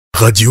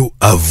radio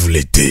à vous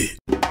l'été.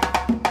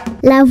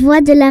 La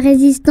voix de la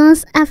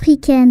résistance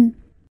africaine.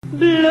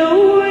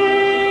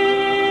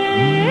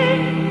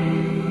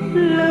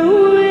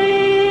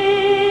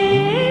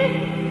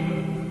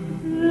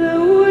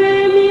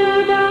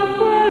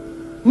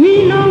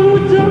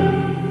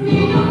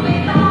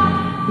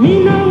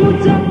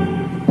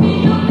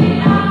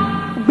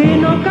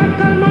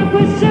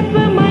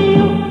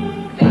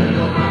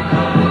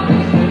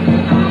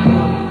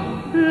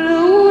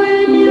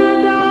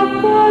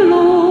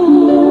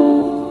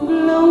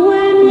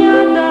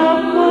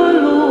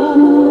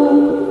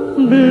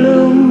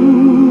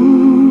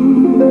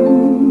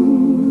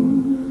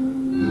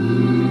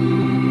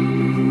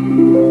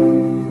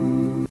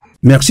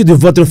 Merci de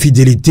votre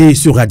fidélité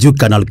sur Radio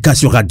Canal K,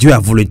 sur Radio à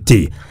vous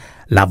l'été,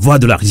 la voix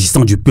de la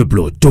résistance du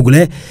peuple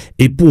togolais.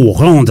 Et pour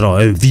rendre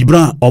un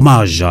vibrant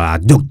hommage à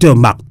Dr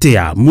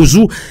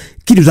Amouzou,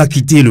 qui nous a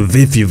quitté le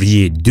 20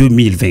 février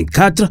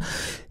 2024,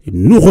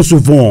 nous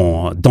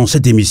recevons dans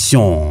cette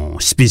émission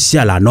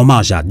spéciale en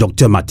hommage à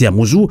Dr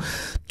Amouzou,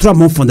 trois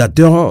membres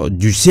fondateurs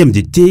du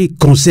CMDT,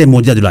 Conseil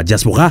Mondial de la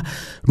Diaspora.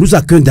 Nous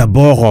accueillons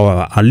d'abord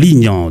en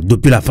ligne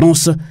depuis la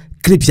France,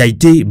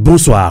 Crépiaïté,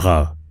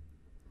 bonsoir.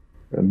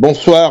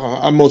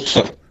 Bonsoir Amos.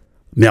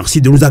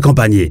 Merci de nous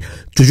accompagner.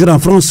 Toujours en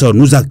France,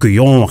 nous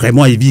accueillons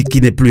Raymond Evy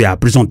qui n'est plus à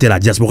présenter la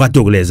Diaspora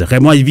Togolaise.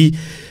 Raymond Evy,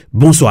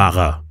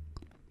 bonsoir.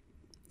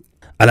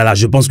 Ah là là,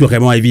 je pense que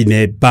Raymond Evy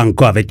n'est pas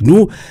encore avec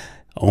nous.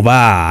 On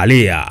va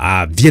aller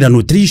à Vienne en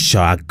Autriche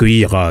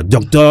accueillir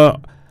Dr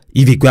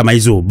Ivikwe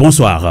Maïzo.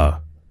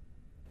 Bonsoir.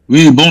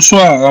 Oui,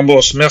 bonsoir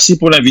Amos. Merci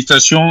pour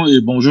l'invitation et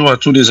bonjour à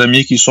tous les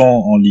amis qui sont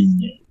en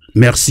ligne.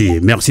 Merci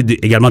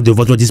également de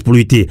votre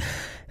disponibilité.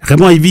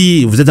 Raymond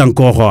Evy, vous êtes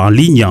encore en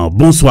ligne.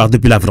 Bonsoir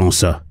depuis la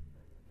France.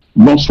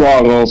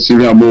 Bonsoir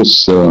Sylvain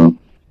Amos.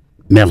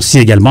 Merci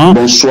également.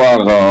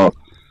 Bonsoir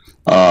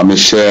à mes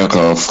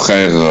chers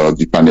frères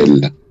du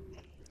panel.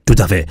 Tout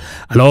à fait.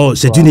 Alors,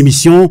 c'est une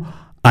émission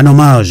en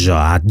hommage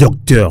à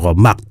Dr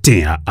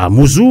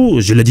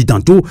Amouzou, je l'ai dit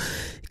tantôt,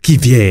 qui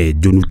vient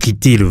de nous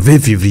quitter le 20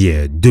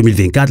 février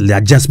 2024.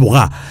 La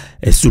diaspora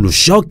est sous le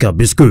choc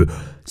puisque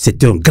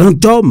c'est un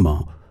grand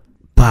homme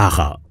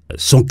par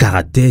son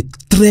caractère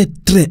très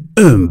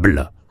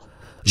humble.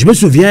 Je me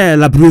souviens,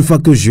 la première fois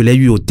que je l'ai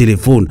eu au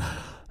téléphone,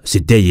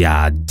 c'était il y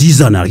a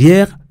 10 ans en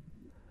arrière.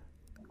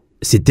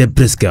 C'était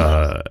presque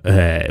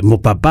mon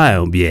papa,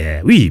 ou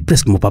bien, oui,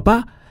 presque mon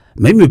papa,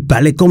 mais il me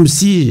parlait comme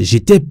si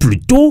j'étais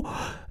plutôt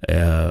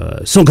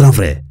son grand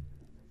frère.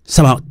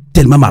 Ça m'a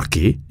tellement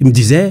marqué. Il me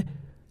disait,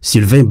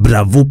 Sylvain,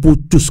 bravo pour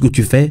tout ce que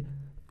tu fais.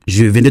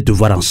 Je venais te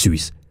voir en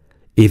Suisse.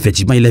 Et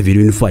effectivement, il est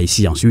venu une fois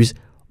ici en Suisse.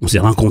 On s'est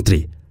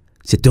rencontrés.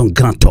 C'est un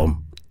grand homme,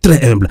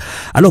 très humble.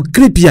 Alors,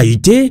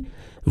 Crépiaïté,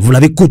 vous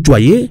l'avez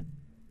côtoyé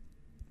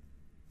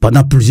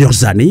pendant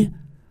plusieurs années.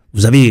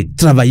 Vous avez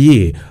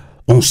travaillé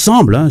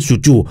ensemble, hein,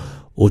 surtout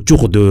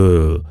autour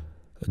de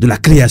la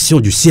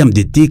création du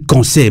CMDT,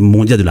 Conseil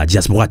Mondial de la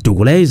Diaspora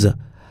Togolaise.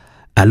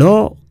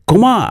 Alors,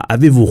 comment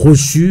avez-vous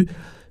reçu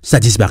sa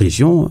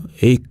disparition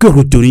et que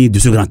retenir de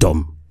ce grand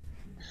homme?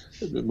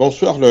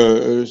 Bonsoir,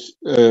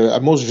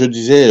 Amos, je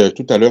disais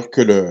tout à l'heure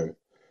que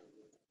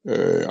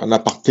en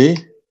aparté,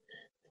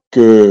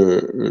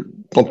 que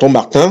tonton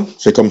Martin,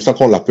 c'est comme ça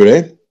qu'on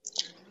l'appelait,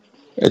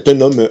 est un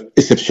homme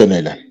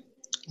exceptionnel.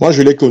 Moi,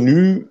 je l'ai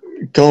connu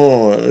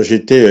quand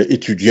j'étais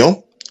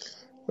étudiant,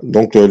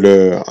 donc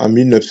en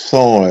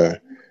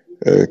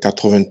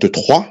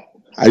 1983,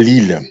 à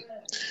Lille.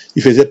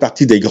 Il faisait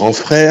partie des grands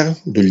frères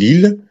de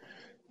Lille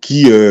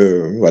qui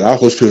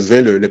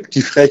recevaient les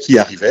petits frères qui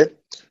arrivaient.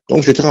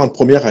 Donc, j'étais en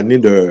première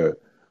année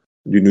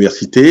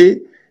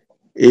d'université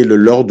et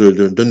lors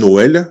de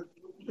Noël,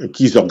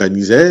 qu'ils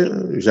organisaient,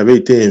 j'avais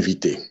été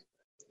invité.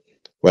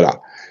 Voilà.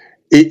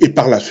 Et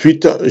par la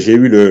suite, j'ai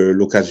eu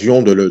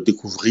l'occasion de le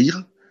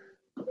découvrir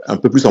un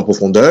peu plus en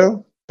profondeur,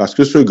 parce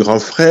que ce grand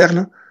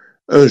frère,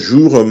 un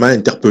jour, m'a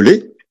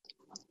interpellé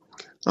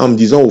en me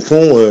disant, au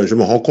fond, je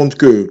me rends compte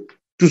que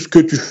tout ce que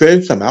tu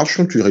fais, ça marche,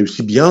 tu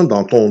réussis bien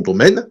dans ton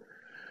domaine,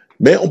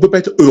 mais on ne peut pas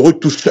être heureux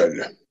tout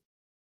seul.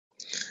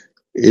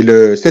 Et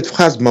cette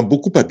phrase m'a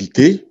beaucoup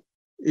habité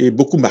et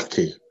beaucoup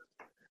marqué.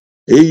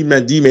 Et il m'a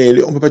dit,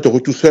 mais on ne peut pas être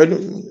heureux tout seul,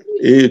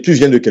 et tu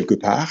viens de quelque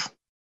part.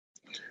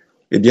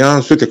 Eh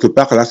bien, ce quelque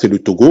part, là, c'est le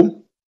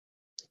Togo.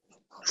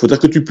 Il faudrait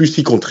que tu puisses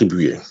y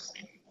contribuer.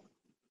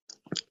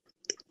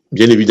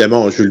 Bien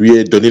évidemment, je lui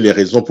ai donné les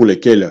raisons pour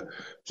lesquelles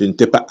je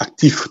n'étais pas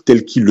actif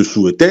tel qu'il le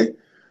souhaitait.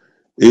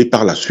 Et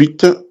par la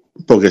suite,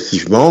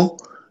 progressivement,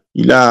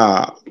 il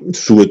a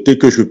souhaité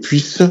que je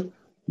puisse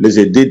les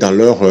aider dans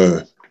leur,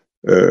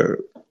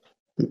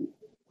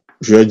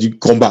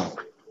 combat.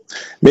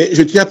 Mais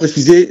je tiens à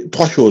préciser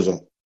 3 choses.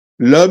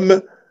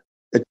 L'homme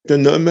est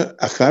un homme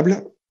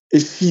affable, et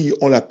si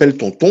on l'appelle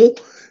tonton,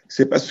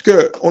 c'est parce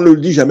que on ne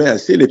le dit jamais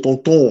assez, les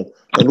tontons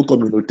dans nos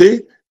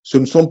communautés, ce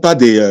ne sont pas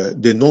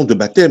des noms de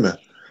baptême,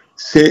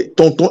 c'est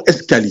tonton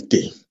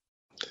escalité.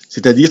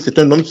 C'est-à-dire, c'est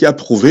un homme qui a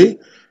prouvé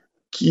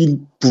qu'il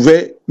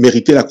pouvait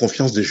mériter la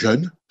confiance des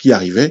jeunes qui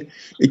arrivaient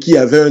et qui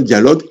avait un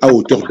dialogue à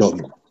hauteur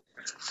d'homme.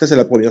 Ça, c'est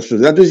la première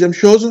chose. La deuxième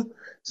chose,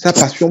 sa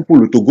passion pour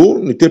le Togo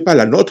n'était pas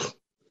la nôtre,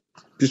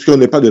 puisqu'on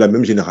n'est pas de la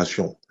même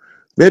génération.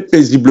 Mais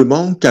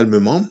paisiblement,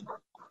 calmement,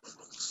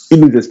 il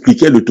nous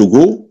expliquait le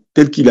Togo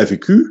tel qu'il a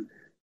vécu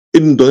et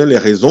nous donnait les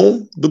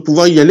raisons de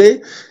pouvoir y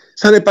aller.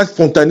 Ça n'est pas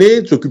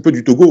spontané de s'occuper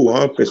du Togo.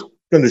 Hein.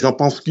 Plein de gens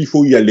pensent qu'il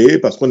faut y aller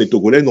parce qu'on est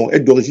Togolais. Non,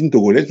 être d'origine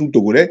togolaise ou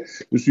Togolais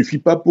ne suffit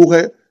pas pour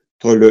être,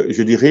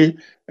 je dirais,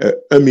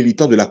 un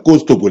militant de la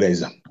cause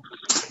togolaise.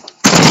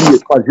 Et le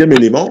troisième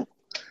élément,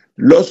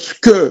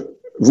 lorsque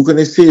vous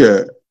connaissez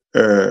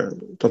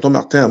tonton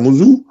Martin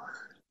Amouzou,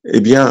 eh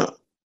bien,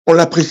 on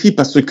l'apprécie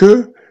parce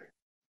que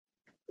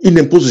il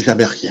n'impose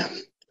jamais rien.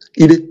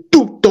 Il est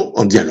tout le temps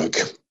en dialogue.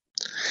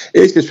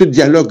 Et c'est ce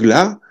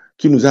dialogue-là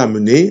qui nous a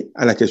amené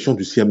à la question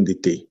du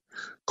CMDT,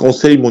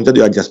 Conseil Mondial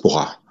de la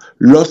Diaspora.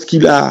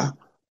 Lorsqu'il a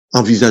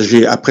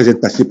envisagé, après être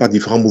passé par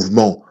différents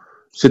mouvements,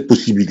 cette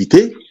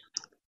possibilité,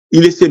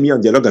 il s'est mis en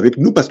dialogue avec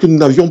nous parce que nous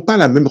n'avions pas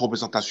la même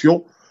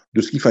représentation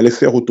de ce qu'il fallait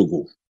faire au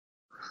Togo.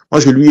 Moi,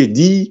 je lui ai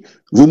dit,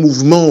 vos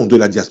mouvements de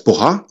la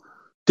diaspora,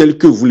 tels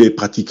que vous les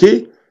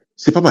pratiquez,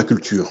 c'est pas ma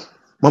culture.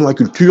 Moi, ma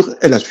culture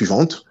est la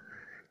suivante.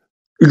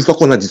 Une fois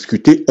qu'on a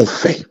discuté, on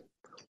fait,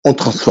 on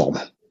transforme.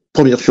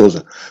 Première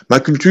chose.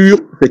 Ma culture,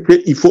 c'est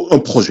qu'il faut un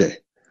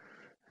projet.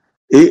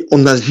 Et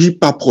on agit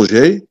par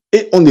projet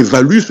et on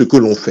évalue ce que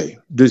l'on fait.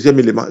 Deuxième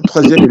élément.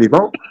 Troisième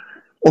élément,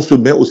 on se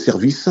met au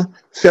service,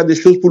 faire des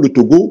choses pour le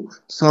Togo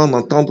sans en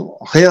entendre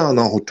rien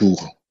en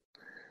retour.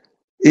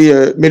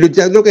 Mais le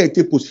dialogue a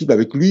été possible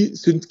avec lui,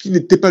 ce qui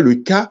n'était pas le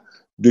cas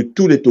de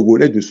tous les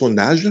Togolais de son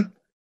âge.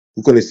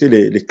 Vous connaissez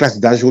les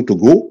classes d'âge au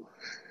Togo.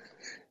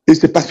 Et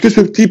c'est parce que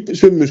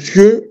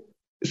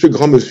ce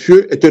grand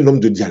monsieur est un homme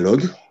de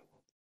dialogue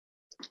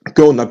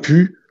qu'on a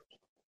pu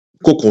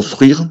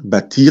co-construire,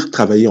 bâtir,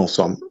 travailler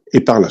ensemble. Et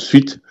par la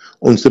suite,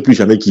 on ne s'est plus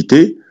jamais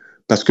quitté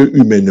parce que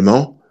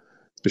humainement,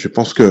 je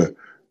pense que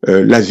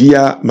la vie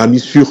m'a mis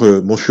sur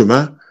mon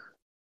chemin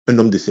un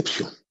homme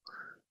d'exception.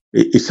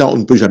 Et ça, on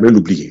ne peut jamais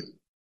l'oublier.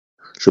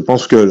 Je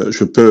pense que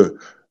je peux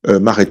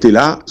m'arrêter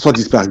là. Sa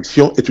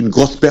disparition est une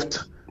grosse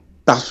perte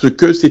parce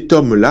que cet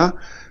homme-là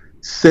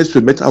sait se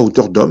mettre à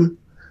hauteur d'homme,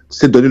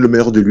 sait donner le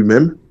meilleur de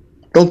lui-même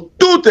dans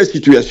toutes les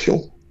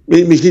situations.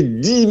 Mais j'ai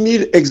 10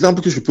 000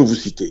 exemples que je peux vous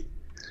citer.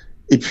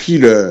 Et puis,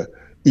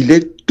 il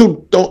est tout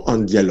le temps en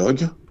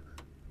dialogue,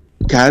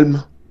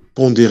 calme,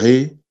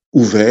 pondéré,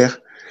 ouvert,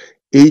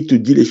 et il te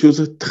dit les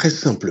choses très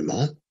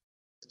simplement,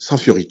 sans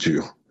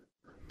fioriture.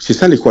 C'est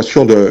ça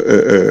l'équation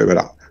de...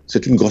 voilà,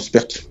 c'est une grosse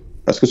perte,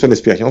 parce que son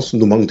expérience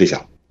nous manque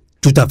déjà.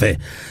 Tout à fait.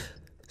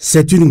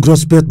 C'est une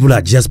grosse perte pour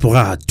la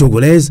diaspora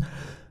togolaise.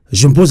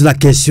 Je me pose la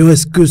question,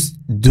 est-ce que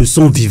de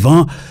son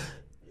vivant,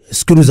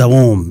 est-ce que nous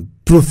avons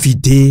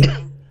profité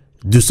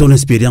de son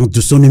expérience,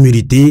 de son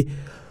humilité,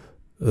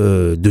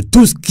 de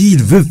tout ce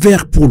qu'il veut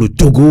faire pour le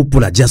Togo,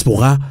 pour la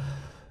diaspora?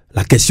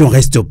 La question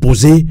reste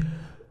posée.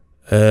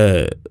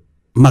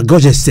 Ma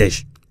gorge est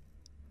sèche,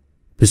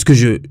 parce que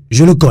je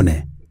le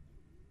connais.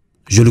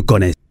 Je le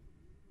connais.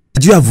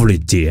 Dieu a voulu,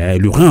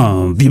 lui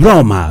rend un vibrant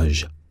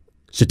hommage.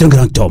 C'est un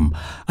grand homme.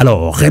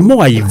 Alors,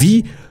 Raymond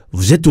Aïvi,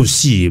 vous êtes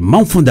aussi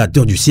membre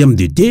fondateur du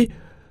CMDT.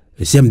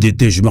 Le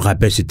CMDT, je me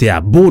rappelle, c'était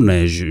à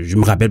Beaune. Je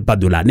ne me rappelle pas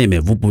de l'année, mais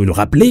vous pouvez le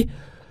rappeler.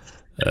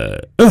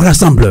 Un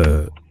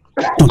rassembleur,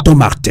 tonton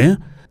Martin.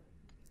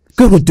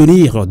 Que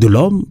retenir de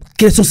l'homme?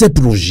 Quels sont ses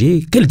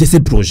projets? Quels étaient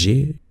ses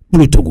projets pour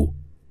le Togo?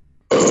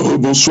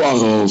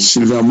 Bonsoir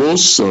Sylvain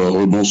Moss,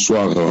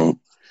 bonsoir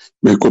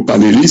mes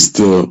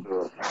copanélistes,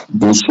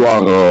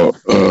 bonsoir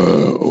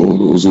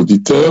aux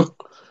auditeurs.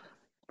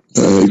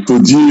 Il faut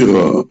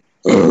dire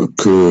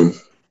que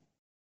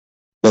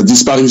la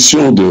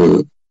disparition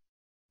de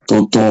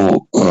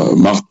tonton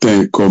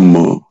Martin,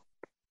 comme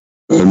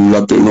nous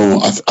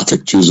l'appelons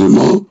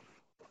affectueusement,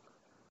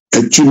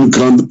 est une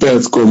grande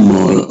perte,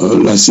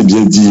 comme l'a si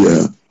bien dit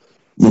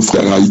mon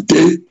frère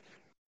Haïté,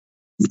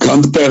 une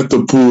grande perte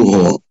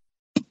pour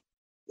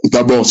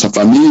d'abord sa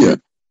famille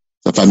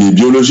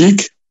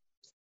biologique,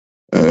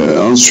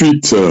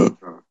 ensuite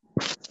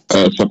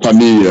sa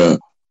famille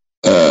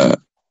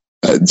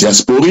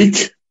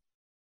diasporique,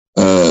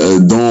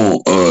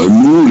 dont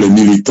nous, les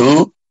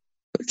militants,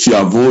 qui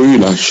avons eu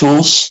la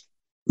chance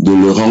de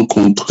le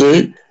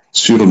rencontrer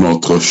sur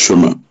notre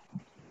chemin.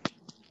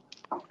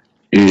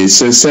 Et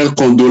sincères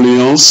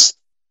condoléances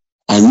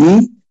à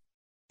nous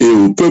et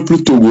au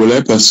peuple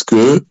togolais parce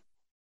que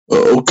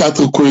aux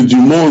quatre coins du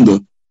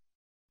monde,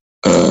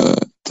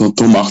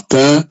 tonton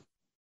Martin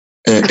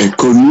est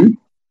connu,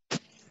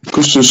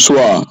 que ce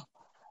soit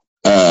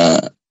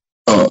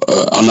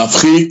en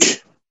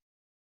Afrique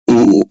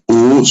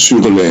ou sur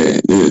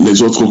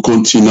les autres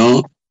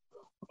continents.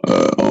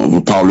 On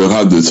vous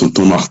parlera de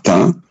tonton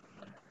Martin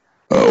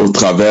au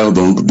travers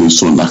donc de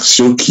son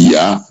action qui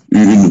a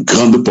eu une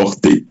grande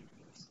portée.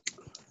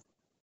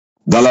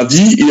 Dans la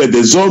vie, il y a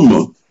des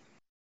hommes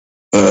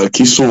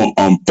qui sont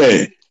en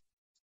paix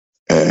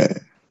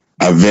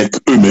avec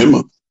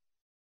eux-mêmes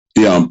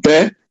et en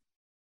paix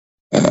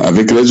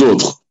avec les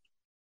autres.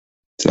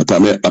 C'est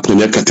la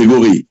première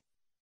catégorie.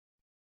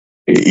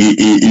 Et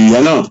il y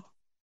en a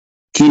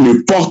qui ne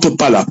portent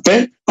pas la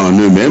paix en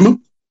eux-mêmes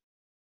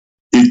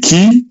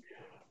qui,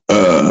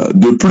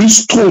 de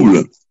plus,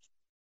 troublent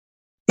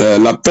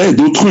la paix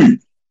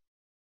d'autrui.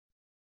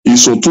 Ils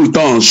sont tout le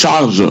temps en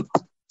charge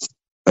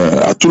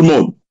à tout le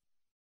monde.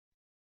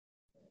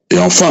 Et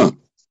enfin,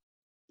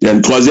 il y a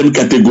une troisième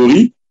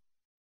catégorie,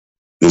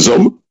 des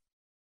hommes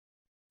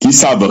qui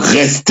savent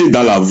rester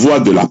dans la voie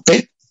de la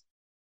paix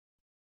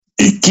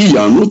et qui,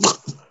 en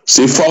outre,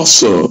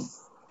 s'efforcent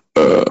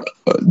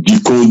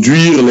d'y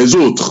conduire les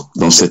autres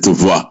dans cette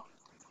voie.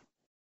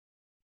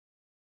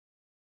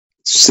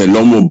 C'est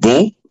l'homme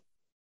bon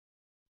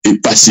et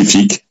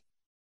pacifique,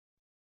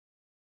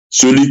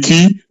 celui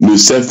qui ne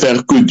sait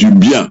faire que du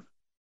bien.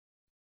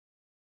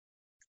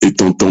 Et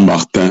tonton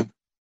Martin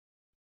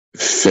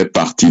fait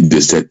partie de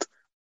cette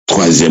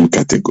troisième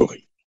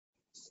catégorie.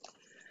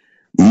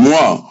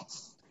 Moi,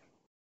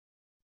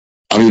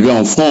 arrivé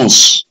en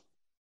France,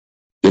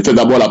 j'ai fait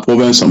d'abord la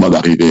province avant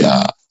d'arriver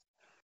à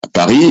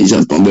Paris.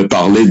 J'entendais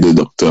parler de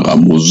docteur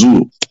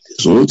Amouzou et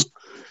des autres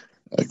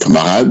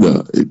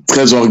camarades,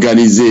 très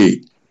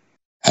organisés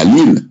à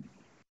Lille,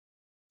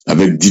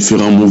 avec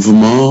différents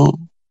mouvements,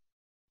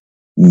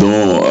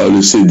 dont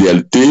le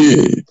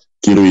CDLT,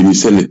 qui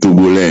réunissait les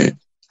Togolais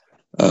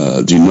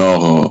du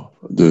nord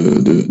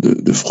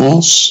de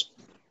France.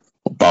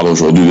 On parle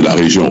aujourd'hui de la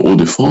région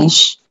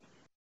Hauts-de-France.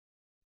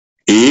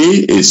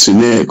 Et ce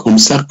n'est comme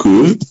ça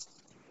que,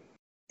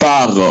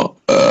 par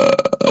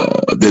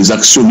des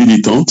actions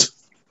militantes,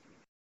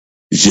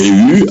 j'ai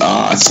eu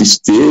à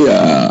assister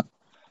à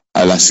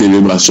la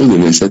célébration du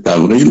 27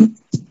 avril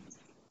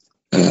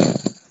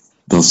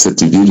dans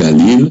cette ville à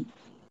Lille,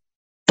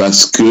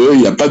 parce qu'il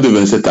n'y a pas de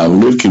 27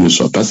 avril qui ne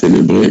soit pas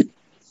célébré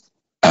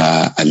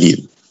à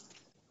Lille.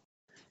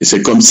 Et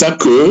c'est comme ça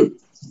que,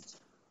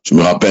 je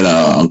me rappelle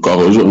encore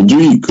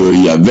aujourd'hui,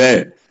 qu'il y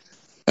avait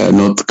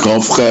notre grand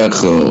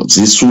frère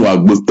Zissou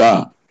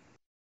Agbota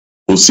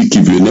aussi qui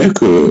venait,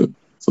 que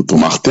tonton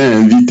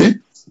Martin invitait,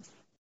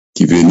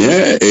 qui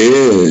venait,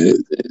 et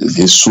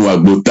Zissou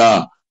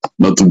Agbota,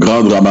 notre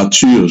grand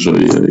dramaturge,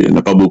 il n'y en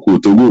a pas beaucoup au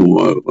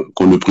Togo,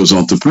 qu'on ne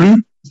présente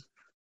plus,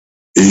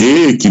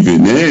 et qui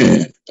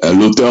venait,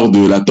 l'auteur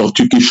de La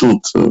Tortue qui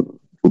chante,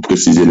 pour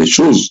préciser les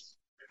choses,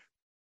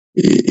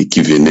 et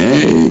qui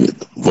venait, et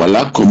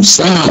voilà, comme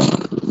ça,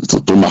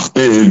 tonton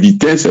Martin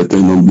invitait un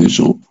certain nombre de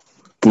gens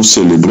pour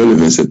célébrer le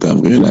 27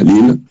 avril à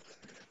Lille.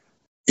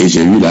 Et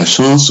j'ai eu la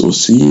chance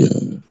aussi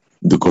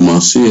de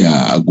commencer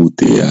à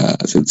goûter à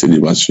cette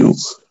célébration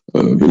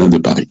venant de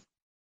Paris.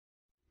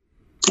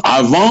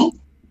 Avant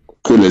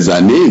que les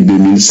années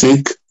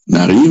 2005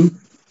 n'arrivent,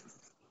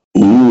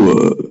 où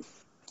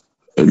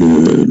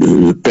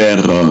le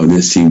père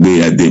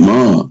Nessigbe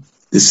Adema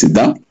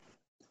décéda,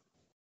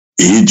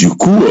 et du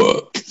coup,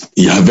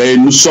 il y avait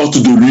une sorte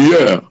de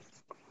lueur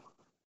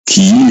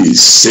qui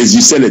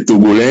saisissait les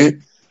Togolais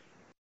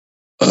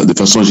de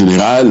façon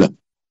générale,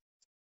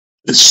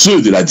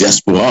 ceux de la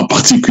diaspora en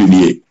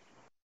particulier.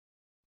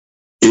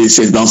 Et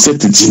c'est dans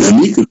cette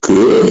dynamique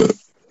que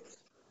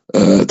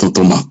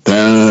tonton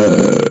Martin,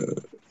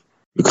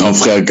 le grand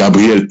frère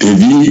Gabriel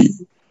Tévi,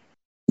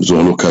 nous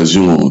aurons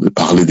l'occasion de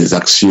parler des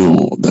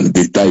actions dans le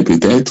détail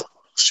peut-être,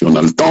 si on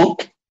a le temps,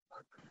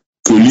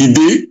 que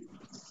l'idée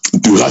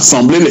de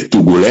rassembler les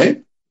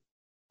Togolais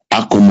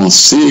a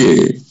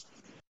commencé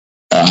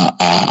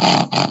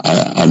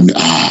à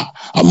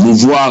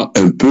mouvoir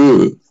un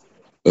peu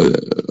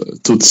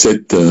toute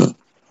cette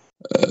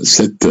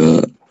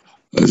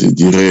je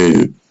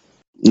dirais,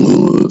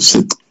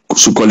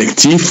 ce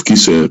collectif qui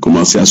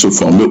commençait à se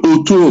former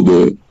autour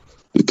de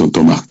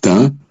tonton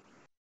Martin.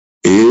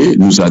 Et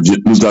nous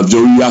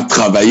avions eu à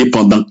travailler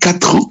pendant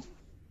 4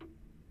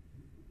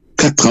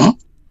 ans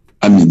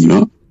à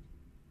minimum,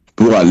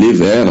 pour aller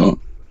vers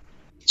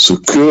ce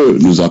que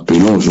nous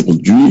appelons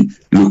aujourd'hui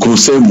le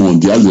Conseil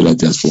mondial de la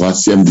diaspora,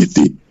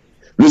 CMDT.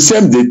 Le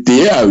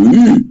CMDT a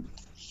eu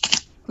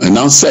un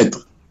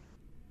ancêtre.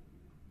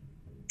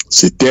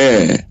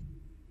 C'était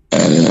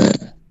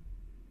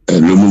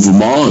le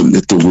mouvement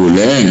des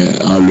Togolais,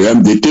 le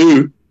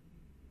MDTE.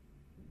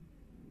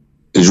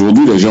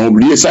 Aujourd'hui, les gens ont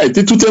oublié. Ça a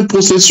été tout un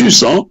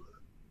processus. Hein.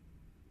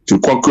 Je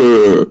crois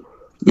que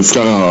le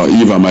frère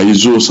Yves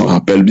Amaïzo s'en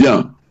rappelle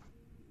bien.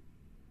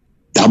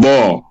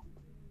 D'abord,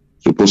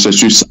 ce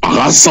processus a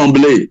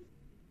rassemblé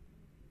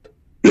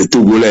les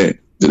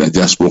Togolais de la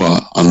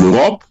diaspora en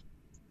Europe.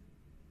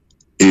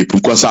 Et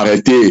pourquoi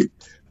s'arrêter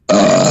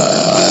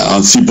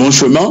en si bon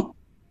chemin?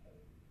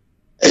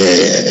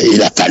 Et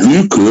il a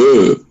fallu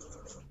que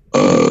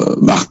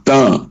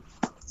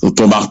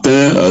tonton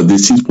Martin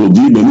décide pour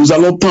dire, mais nous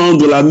allons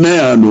tendre la main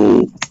à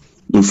nos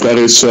frères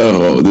et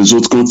sœurs des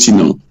autres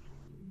continents.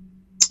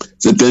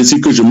 C'est ainsi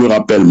que je me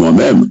rappelle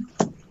moi-même,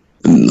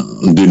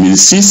 en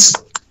 2006,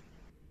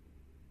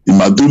 il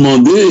m'a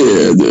demandé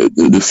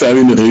de faire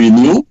une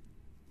réunion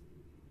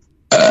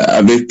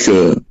avec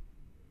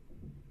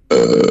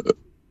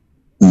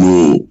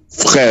nos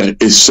frères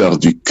et sœurs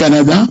du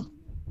Canada,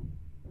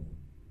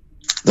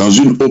 dans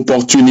une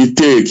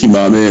opportunité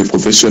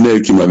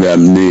professionnelle qui m'avait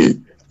amené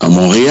à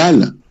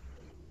Montréal.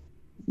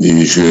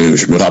 Et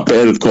je me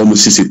rappelle comme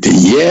si c'était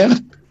hier,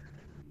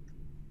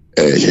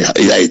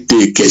 il a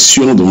été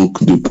question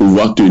donc de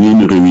pouvoir tenir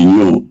une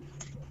réunion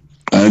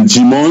un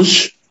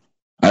dimanche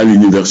à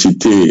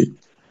l'université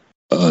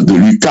de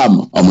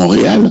l'UQAM à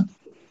Montréal,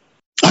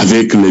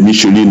 avec les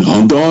Micheline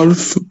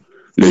Randolph,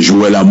 les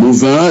Joël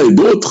Amouzou et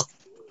d'autres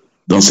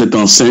dans cette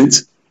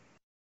enceinte,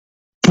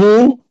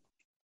 pour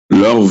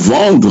leur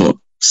vendre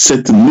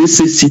cette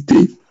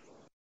nécessité,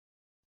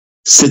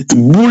 cette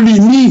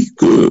boulimie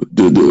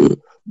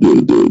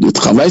de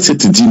travail,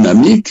 cette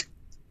dynamique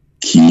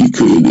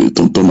que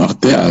tonton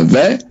Martin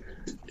avait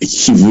et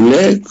qui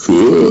voulait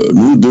que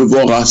nous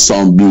devons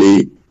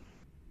rassembler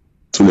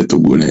tous les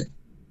Togolais.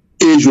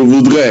 Et je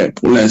voudrais,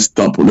 pour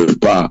l'instant, pour ne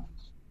pas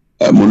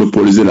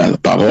monopoliser la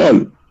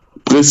parole,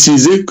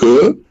 préciser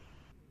que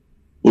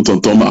au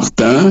tonton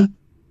Martin,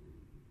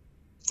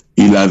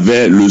 il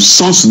avait le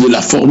sens de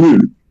la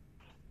formule,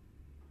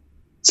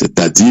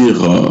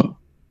 c'est-à-dire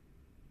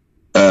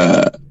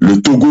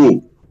le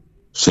Togo,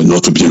 c'est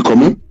notre bien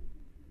commun,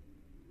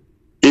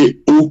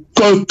 et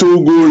aucun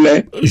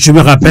Togolais. Je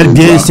me rappelle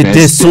bien,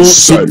 c'était son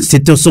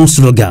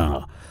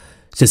slogan.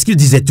 C'est ce qu'il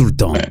disait tout le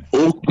temps.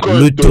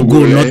 Le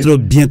Togo, notre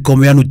bien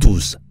commun à nous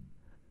tous.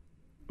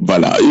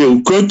 Voilà, et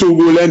aucun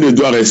Togolais ne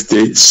doit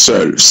rester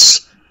seul.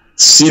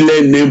 S'il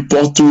est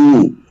n'importe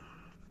où,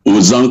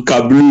 aux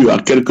encablures, à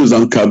quelques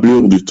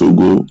encablures du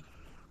Togo,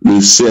 le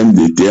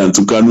CMDT, en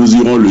tout cas, nous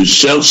irons le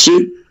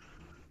chercher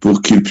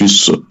pour qu'il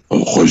puisse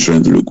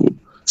rejoindre le groupe.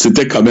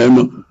 C'était quand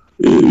même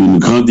une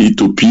grande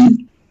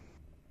utopie,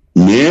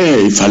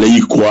 mais il fallait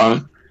y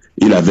croire,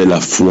 il avait la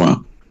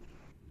foi.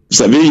 Vous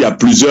savez, il y a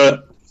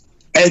plusieurs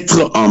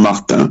êtres en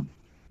Martin.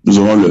 Nous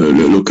aurons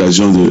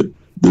l'occasion de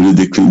le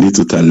décliner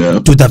tout à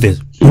l'heure. Tout à fait.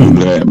 Je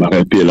voudrais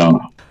m'arrêter là.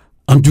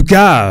 En tout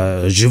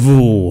cas, je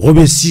vous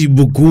remercie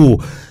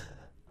beaucoup,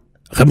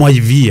 Raymond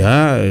Ivy,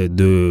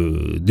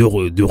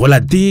 de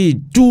relater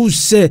toutes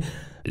ces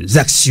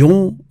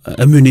actions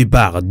menées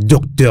par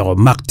Dr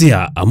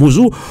Martin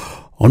Amouzou.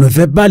 On ne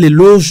fait pas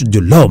l'éloge de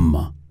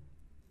l'homme.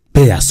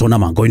 Paix à son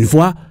âme, encore une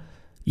fois,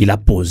 il a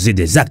posé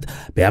des actes.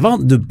 Mais avant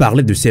de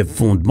parler de ses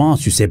fondements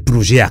sur ses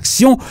projets et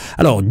actions,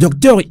 alors,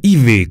 Dr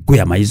Yves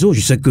Koyamaïzo,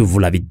 je sais que vous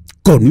l'avez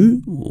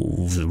connu,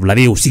 vous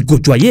l'avez aussi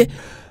côtoyé.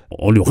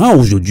 On lui rend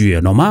aujourd'hui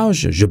un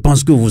hommage. Je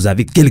pense que vous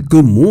avez quelques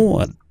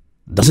mots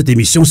dans cette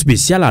émission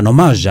spéciale en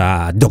hommage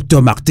à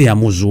Dr Martin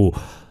Amouzou.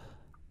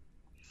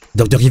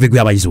 Dr Yves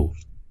Koyamaïzo.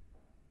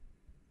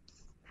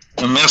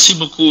 Merci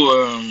beaucoup,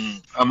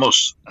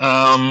 Amos.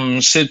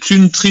 C'est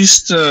une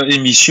triste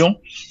émission,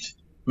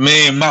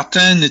 mais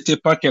Martin n'était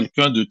pas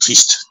quelqu'un de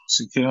triste.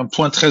 C'est un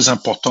point très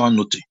important à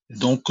noter.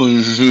 Donc,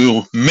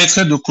 je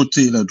mettrai de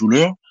côté la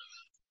douleur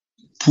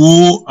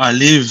pour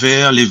aller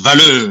vers les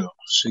valeurs,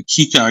 ce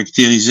qui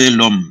caractérisait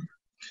l'homme,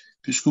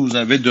 puisque vous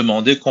avez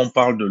demandé qu'on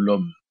parle de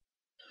l'homme.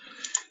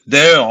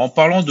 D'ailleurs, en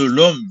parlant de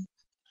l'homme,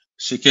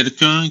 c'est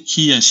quelqu'un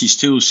qui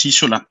insistait aussi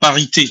sur la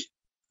parité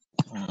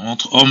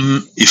entre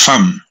hommes et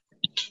femmes.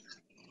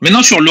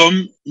 Maintenant, sur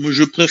l'homme,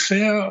 je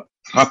préfère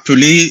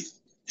rappeler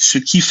ce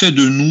qui fait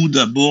de nous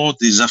d'abord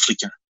des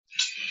Africains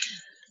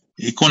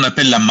et qu'on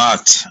appelle la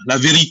MAT, la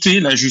vérité,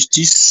 la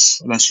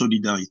justice, la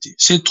solidarité.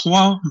 Ces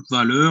trois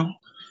valeurs,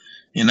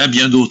 il y en a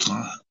bien d'autres.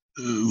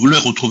 Vous les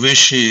retrouvez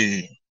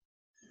chez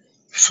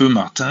Feu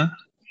Martin.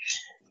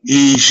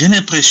 Et j'ai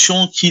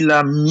l'impression qu'il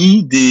a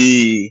mis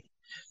des,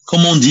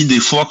 comme on dit des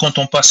fois quand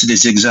on passe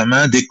des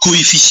examens, des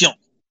coefficients.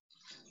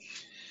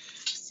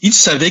 Il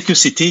savait que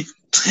c'était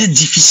très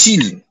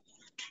difficile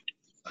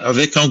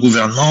avec un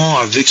gouvernement,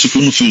 avec ce que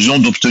nous faisions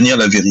d'obtenir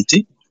la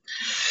vérité.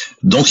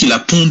 Donc il a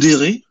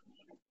pondéré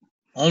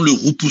en le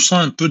repoussant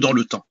un peu dans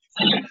le temps.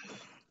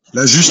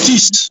 La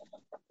justice,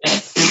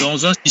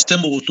 dans un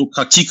système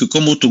autocratique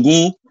comme au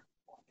Togo,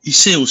 il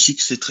sait aussi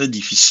que c'est très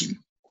difficile.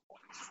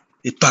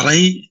 Et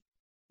pareil,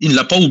 il ne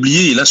l'a pas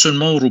oublié, il a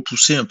seulement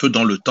repoussé un peu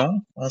dans le temps,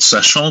 en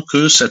sachant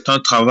que c'est un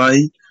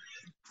travail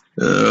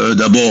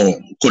d'abord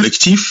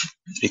collectif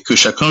et que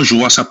chacun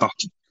jouera sa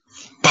partie.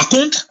 Par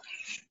contre,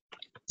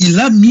 il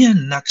a mis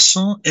un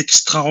accent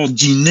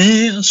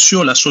extraordinaire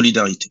sur la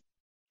solidarité.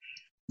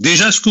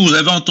 Déjà, ce que vous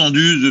avez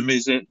entendu de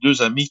mes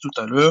deux amis tout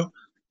à l'heure,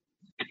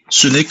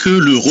 ce n'est que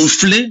le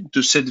reflet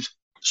de cette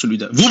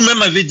solidarité.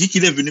 Vous-même avez dit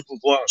qu'il est venu pour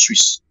voir en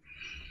Suisse.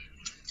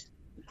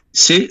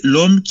 C'est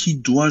l'homme qui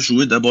doit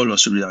jouer d'abord la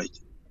solidarité.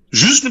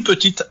 Juste une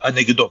petite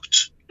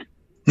anecdote.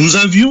 Nous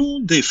avions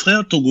des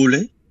frères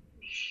togolais,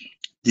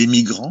 des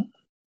migrants,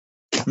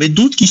 mais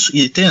d'autres qui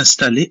étaient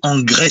installés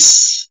en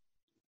Grèce.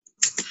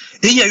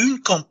 Et il y a eu une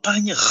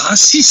campagne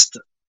raciste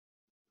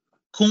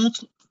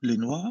contre les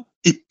Noirs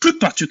et plus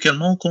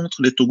particulièrement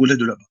contre les Togolais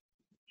de là-bas.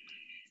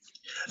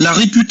 La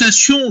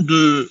réputation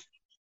de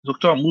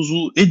Dr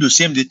Amouzou et de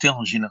CMDT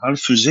en général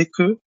faisait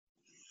que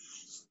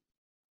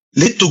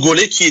les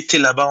Togolais qui étaient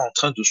là-bas en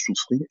train de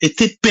souffrir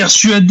étaient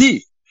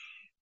persuadés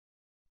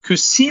que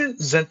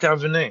s'ils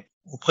intervenaient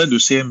auprès de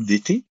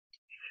CMDT,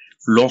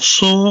 leur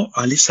sort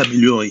allait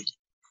s'améliorer.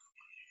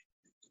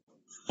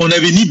 On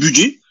n'avait ni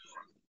budget,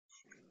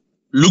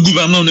 le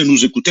gouvernement ne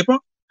nous écoutait pas,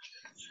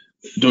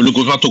 le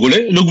gouvernement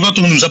togolais, le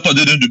gouvernement ne nous a pas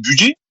donné de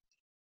budget.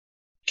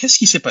 Qu'est-ce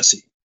qui s'est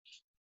passé?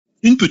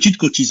 une petite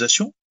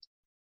cotisation,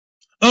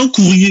 un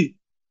courrier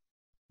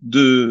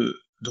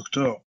de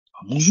Dr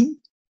Amouzou.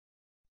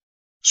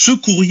 Ce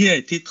courrier a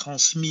été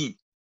transmis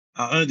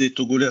à un des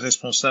Togolais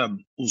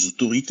responsables aux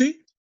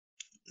autorités.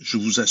 Je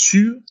vous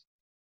assure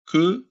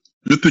que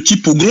le petit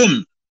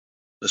pogrom,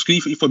 parce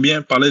qu'il faut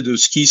bien parler de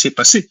ce qui s'est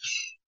passé,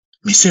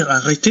 mais c'est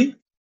arrêté.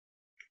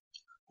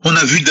 On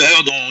a vu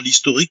d'ailleurs dans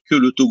l'historique que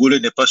le Togolais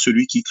n'est pas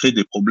celui qui crée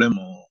des problèmes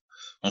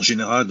en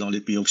général dans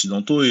les pays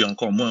occidentaux et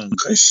encore moins en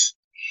Grèce.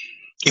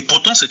 Et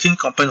pourtant, c'était une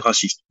campagne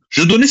raciste.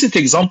 Je donnais cet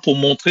exemple pour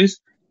montrer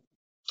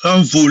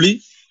un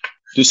volet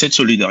de cette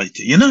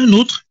solidarité. Il y en a un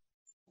autre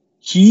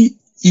qui,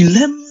 il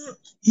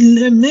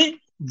aimait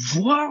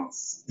voir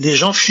les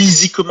gens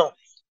physiquement.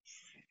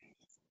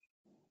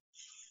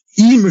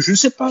 Je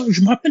sais pas,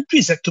 je me rappelle plus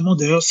exactement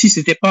d'ailleurs si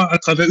c'était pas à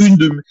travers une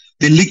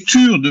des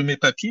lectures de mes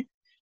papiers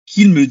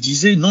qu'il me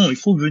disait non, il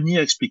faut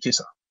venir expliquer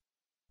ça.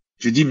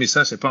 J'ai dit mais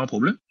ça c'est pas un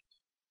problème.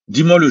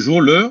 Dis-moi le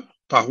jour, l'heure.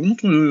 Par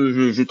contre,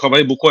 je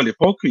travaillais beaucoup à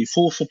l'époque, il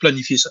faut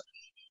planifier ça.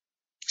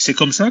 C'est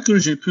comme ça que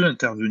j'ai pu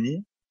intervenir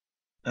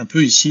un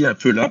peu ici, un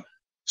peu là,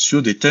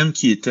 sur des thèmes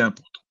qui étaient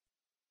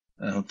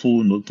importants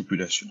pour notre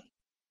population.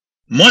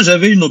 Moi,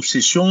 j'avais une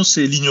obsession,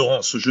 c'est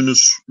l'ignorance.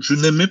 Je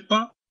n'aimais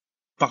pas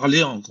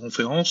parler en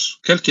conférence,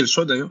 quelle qu'elle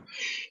soit d'ailleurs,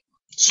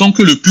 sans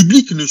que le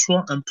public ne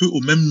soit un peu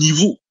au même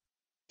niveau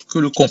que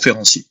le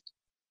conférencier.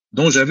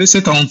 Donc, j'avais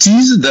cette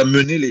hantise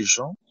d'amener les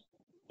gens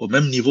au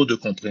même niveau de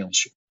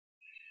compréhension.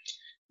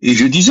 Et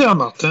je disais à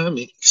Martin,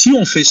 mais si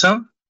on fait ça,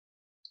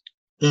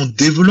 on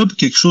développe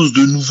quelque chose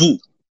de nouveau.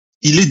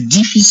 Il est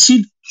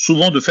difficile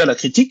souvent de faire la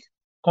critique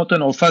quand on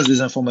est en face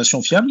des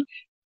informations fiables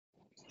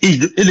et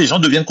les gens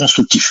deviennent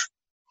constructifs.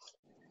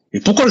 Et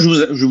pourquoi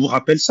je vous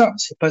rappelle ça?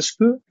 C'est parce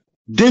que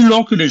dès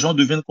lors que les gens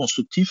deviennent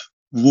constructifs,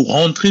 vous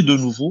rentrez de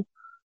nouveau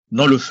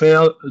dans le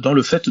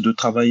fait de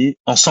travailler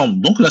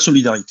ensemble. Donc la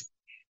solidarité.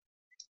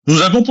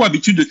 Nous avons pour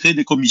habitude de créer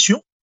des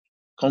commissions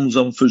quand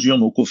nous faisions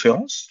nos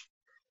conférences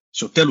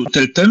sur tel ou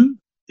tel thème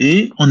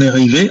et on est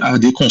arrivé à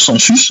des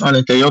consensus à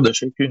l'intérieur de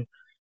chacune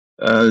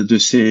de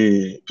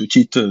ces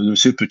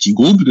petits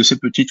groupes, de ces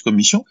petites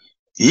commissions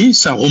et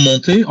ça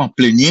remontait en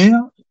plénière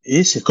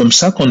et c'est comme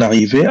ça qu'on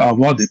arrivait à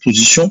avoir des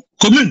positions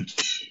communes.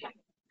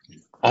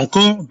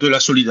 Encore de la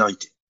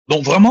solidarité.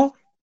 Donc vraiment,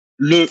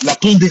 la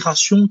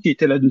pondération qui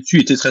était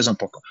là-dessus était très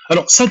importante.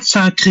 Alors ça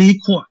a créé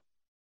quoi?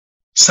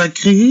 Ça a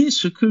créé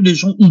ce que les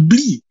gens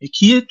oublient et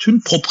qui est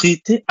une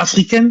propriété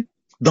africaine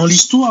dans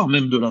l'histoire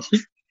même de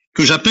l'Afrique,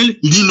 que j'appelle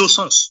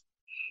l'innocence.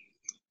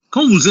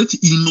 Quand vous êtes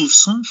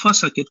innocent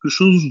face à quelque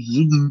chose,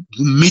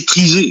 vous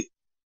maîtrisez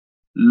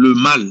le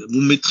mal, vous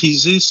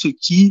maîtrisez ce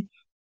qui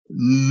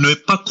n'est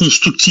pas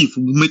constructif,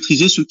 vous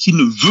maîtrisez ce qui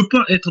ne veut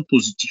pas être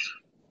positif.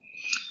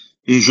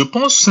 Et je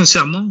pense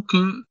sincèrement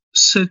que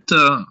cette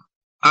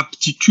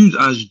aptitude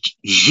à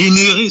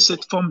générer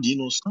cette forme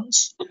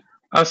d'innocence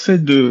a fait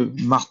de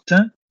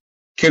Martin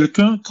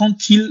quelqu'un,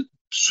 quand il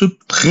se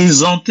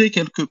présentait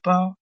quelque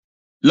part,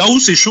 là où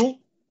c'est chaud,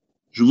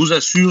 je vous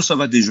assure, ça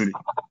va dégeler.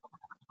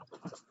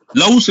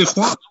 Là où c'est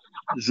froid,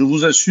 je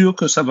vous assure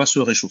que ça va se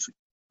réchauffer.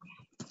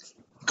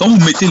 Quand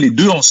vous mettez les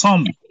deux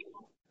ensemble,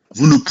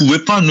 vous ne pouvez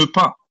pas ne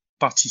pas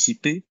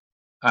participer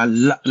à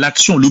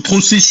l'action, le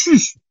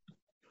processus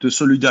de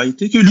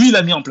solidarité que lui, il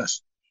a mis en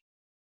place.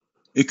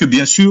 Et que,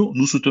 bien sûr,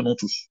 nous soutenons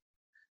tous.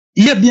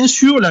 Il y a bien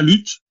sûr la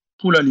lutte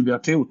pour la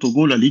liberté au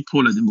Togo, la lutte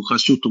pour la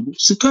démocratie au Togo.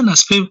 C'est un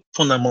aspect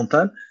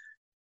fondamental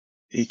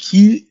et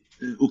qui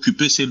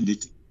occupait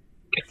CMDT.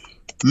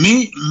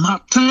 Mais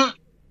Martin,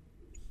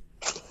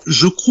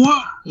 je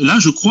crois,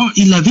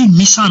 il avait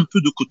mis ça un peu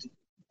de côté.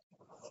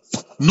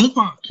 Non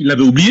pas qu'il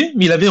l'avait oublié,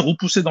 mais il avait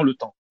repoussé dans le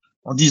temps.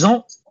 En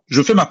disant,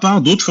 je fais ma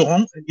part, d'autres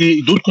feront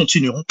et d'autres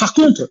continueront. Par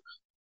contre,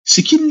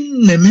 ce qu'il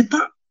n'aimait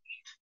pas,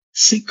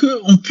 c'est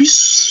qu'on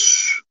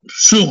puisse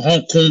se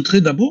rencontrer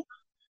d'abord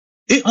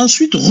et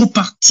ensuite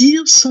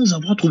repartir sans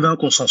avoir trouvé un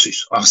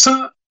consensus. Alors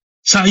ça,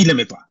 il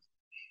n'aimait pas.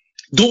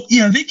 Donc, il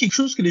y avait quelque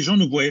chose que les gens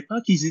ne voyaient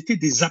pas, qu'ils étaient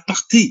des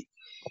apartés.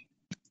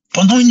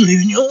 Pendant une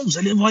réunion, vous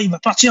allez voir, il va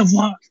partir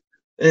voir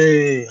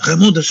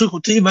Raymond de ce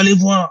côté, il va aller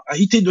voir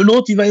Haïti de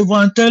l'autre, il va aller voir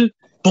un tel.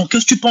 Bon,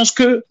 qu'est-ce que tu penses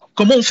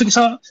comment on fait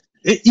ça?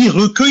 Et il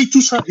recueille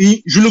tout ça.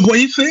 Et je le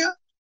voyais faire.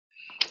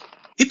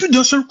 Et puis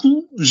d'un seul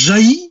coup,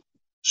 jaillit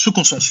ce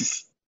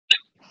consensus.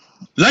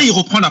 Là, il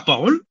reprend la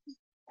parole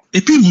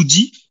et puis il vous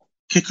dit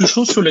quelque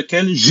chose sur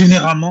lequel,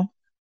 généralement,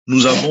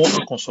 nous avons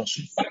un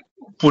consensus,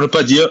 pour ne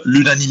pas dire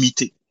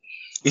l'unanimité.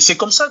 Et c'est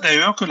comme ça,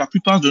 d'ailleurs, que la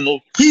plupart de nos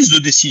prises de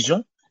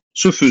décision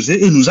se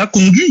faisaient et nous a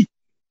conduit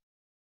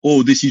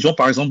aux décisions,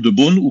 par exemple, de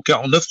Bonn, où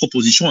 49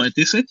 propositions ont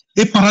été faites.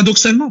 Et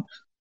paradoxalement,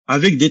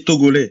 avec des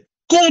Togolais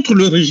contre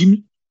le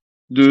régime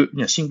de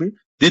Gnassingbé,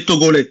 des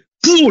Togolais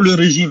pour le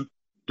régime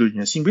de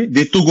Gnassingbé,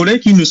 des Togolais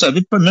qui ne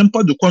savaient même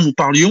pas de quoi nous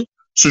parlions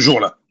ce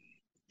jour-là.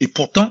 Et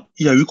pourtant,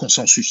 il y a eu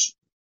consensus.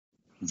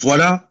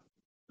 Voilà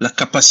la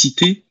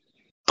capacité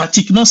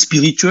pratiquement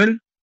spirituelle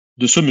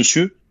de ce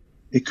monsieur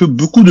et que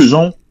beaucoup de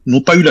gens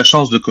n'ont pas eu la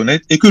chance de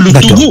connaître et que le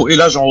Togo, et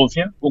là j'en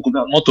reviens au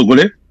gouvernement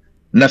togolais,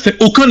 n'a fait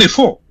aucun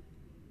effort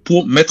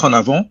pour mettre en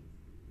avant,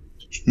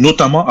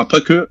 notamment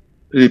après que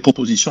les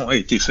propositions ont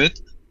été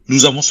faites.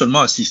 Nous avons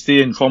seulement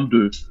assisté à une forme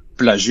de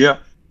plagiat,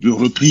 de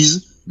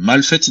reprise,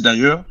 mal faite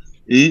d'ailleurs,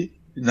 et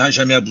n'a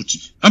jamais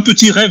abouti. Un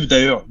petit rêve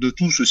d'ailleurs de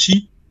tout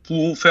ceci,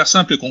 pour faire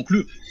simple et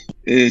conclure.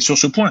 Et sur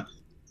ce point,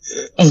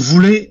 on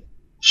voulait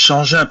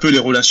changer un peu les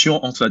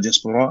relations entre la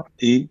diaspora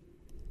et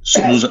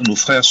nos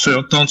frères,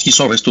 sœurs, tantes qui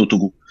sont restés au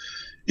Togo.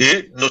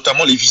 Et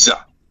notamment les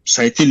visas.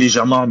 Ça a été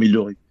légèrement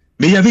amélioré.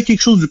 Mais il y avait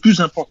quelque chose de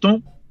plus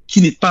important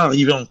qui n'est pas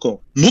arrivé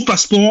encore. Nos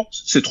passeports,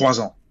 c'est 3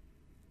 ans.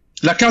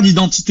 La carte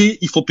d'identité,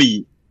 il faut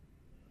payer.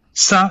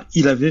 Ça,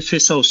 il avait fait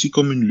ça aussi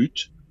comme une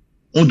lutte.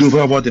 On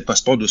devrait avoir des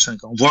passeports de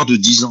 5 ans, voire de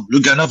 10 ans. Le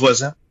Ghana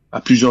voisin a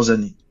plusieurs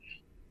années.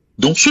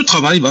 Donc ce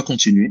travail va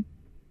continuer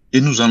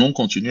et nous allons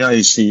continuer à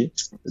essayer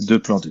de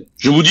planter.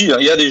 Je vous dis,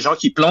 il y a des gens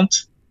qui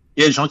plantent,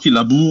 il y a des gens qui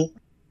labourent,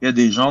 il y a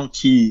des gens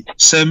qui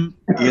sèment,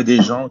 il y a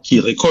des gens qui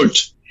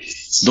récoltent.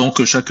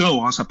 Donc chacun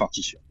aura sa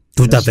partition.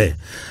 Tout à fait.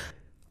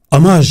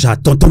 Hommage à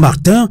tonton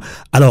Martin.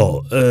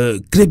 Alors,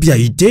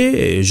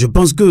 Crépiaïté, je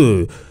pense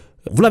que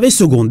vous l'avez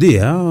secondé,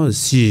 hein,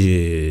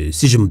 si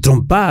je ne me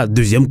trompe pas,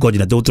 2e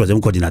coordinateur ou 3e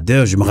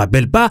coordinateur, je ne me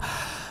rappelle pas.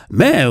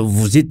 Mais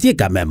vous étiez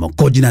quand même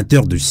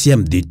coordinateur du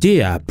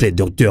CMDT après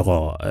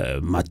docteur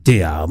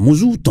Maté à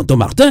Amouzou, tonton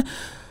Martin.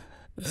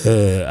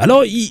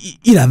 Alors,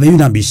 il avait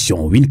une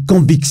ambition, une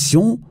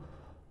conviction,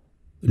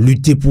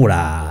 lutter pour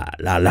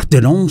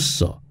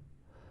l'alternance,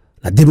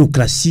 la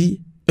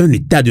démocratie, un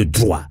état de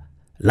droit.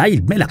 Là,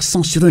 il met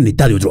l'accent sur un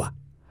état de droit.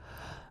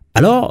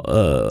 Alors,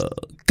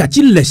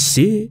 qu'a-t-il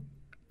laissé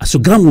à ce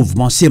grand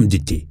mouvement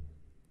CMDT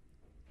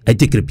a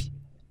été Crépi?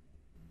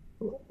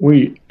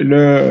 Oui,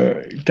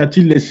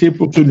 qu'a-t-il laissé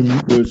pour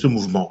ce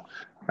mouvement?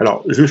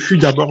 Alors, je fus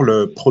d'abord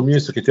le premier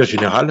secrétaire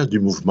général du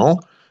mouvement,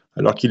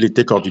 alors qu'il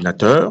était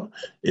coordinateur,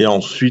 et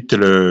ensuite,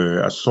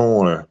 à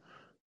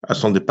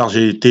son départ,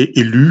 j'ai été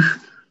élu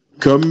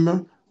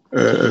comme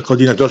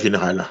coordinateur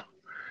général.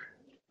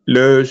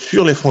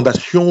 Sur les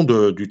fondations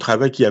du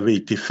travail qui avait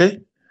été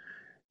fait,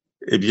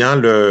 eh bien,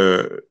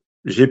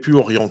 j'ai pu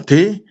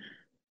orienter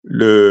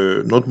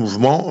notre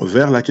mouvement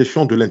vers la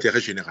question de l'intérêt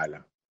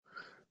général.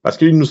 Parce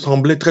qu'il nous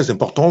semblait très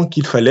important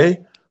qu'il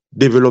fallait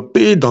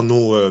développer dans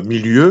nos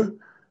milieux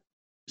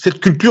cette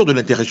culture de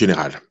l'intérêt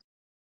général.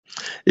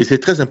 Et c'est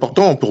très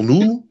important pour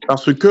nous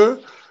parce que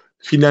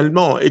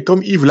finalement, et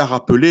comme Yves l'a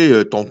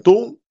rappelé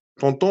tantôt,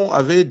 tonton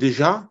avait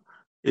déjà,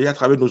 et à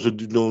travers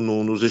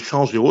nos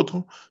échanges et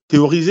autres,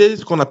 théorisé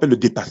ce qu'on appelle le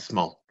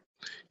dépassement.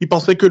 Il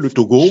pensait que le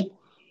Togo,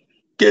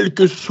 quel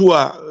que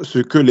soit ce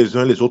que les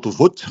uns et les autres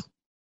votent,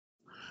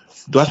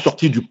 doit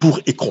sortir du pour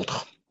et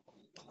contre,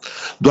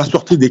 doit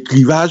sortir des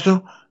clivages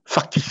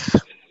factices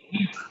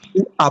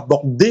et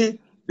aborder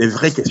les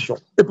vraies questions.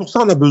 Et pour ça,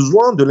 on a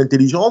besoin de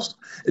l'intelligence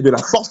et de la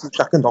force de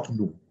chacun d'entre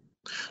nous.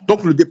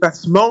 Donc le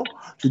dépassement,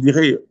 je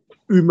dirais,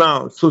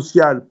 humain,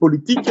 social,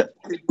 politique,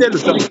 était le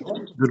service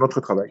de notre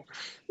travail.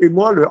 Et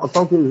moi, en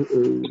tant que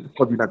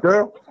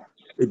coordinateur,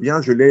 eh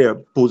bien, je l'ai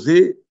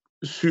posé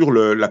sur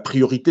la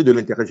priorité de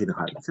l'intérêt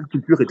général. Cette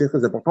culture était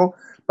très importante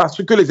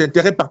parce que les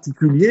intérêts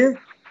particuliers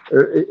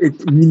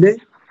minaient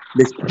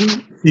l'esprit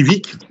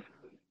civique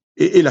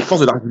et la force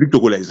de la République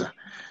togolaise.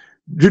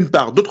 D'une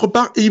part. D'autre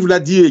part, Yves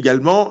l'a dit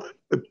également,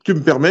 tu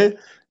me permets,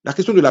 la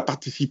question de la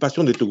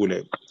participation des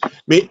Togolais.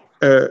 Mais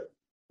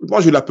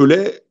moi, je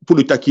l'appelais, pour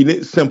le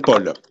taquiner, Saint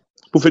Paul,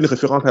 pour faire une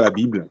référence à la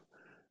Bible.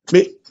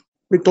 Mais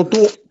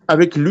tonton,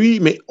 avec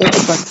lui,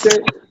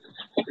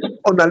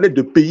 on allait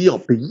de pays en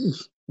pays.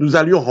 Nous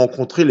allions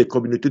rencontrer les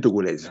communautés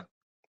togolaises.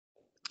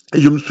 Et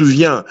je me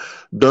souviens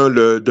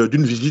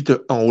d'une visite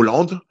en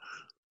Hollande.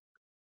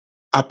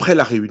 Après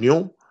la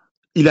réunion,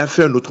 il a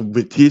fait un autre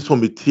métier, son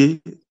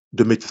métier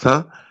de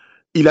médecin.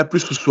 Il a pu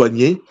se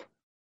soigner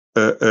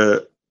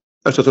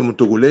un certain nombre de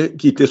Togolais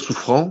qui étaient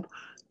souffrants,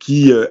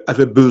 qui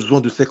avaient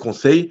besoin de ses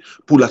conseils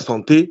pour la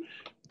santé,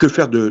 que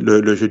faire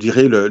je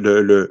dirais,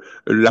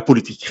 la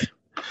politique.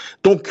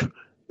 Donc,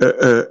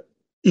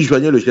 il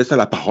joignait le geste à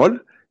la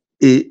parole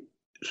et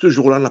ce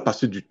jour-là, on a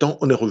passé du temps,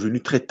 on est revenu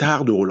très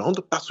tard de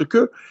Hollande parce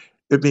que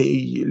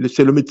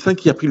c'est le médecin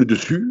qui a pris le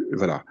dessus.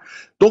 Voilà.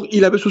 Donc,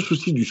 il avait ce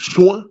souci du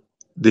soin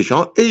des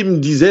gens et il me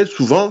disait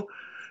souvent,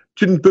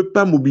 tu ne peux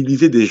pas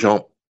mobiliser des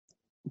gens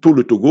pour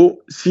le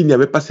Togo s'il n'y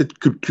avait pas cette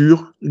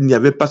culture, il n'y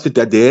avait pas cet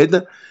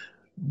ADN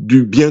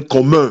du bien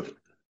commun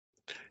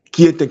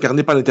qui est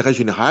incarné par l'intérêt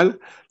général,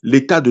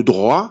 l'état de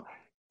droit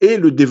et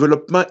le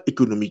développement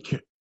économique.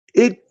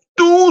 Et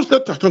tous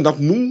certains d'entre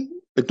nous,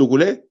 les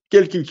Togolais,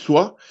 quels qu'ils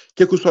soient,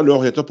 quel que soit leur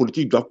orientation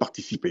politique, doivent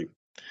participer.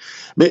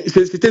 Mais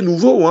c'était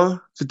nouveau,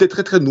 hein. C'était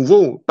très très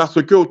nouveau,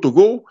 parce qu'au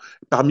Togo,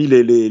 parmi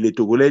les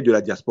Togolais de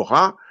la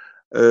diaspora,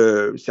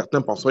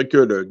 certains penseraient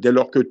que dès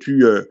lors que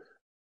tu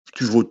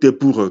votais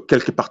pour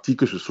quelque parti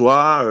que ce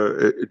soit,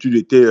 tu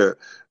étais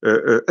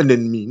un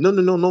ennemi. Non,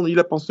 non, non, non, il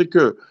a pensé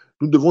que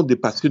nous devons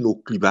dépasser nos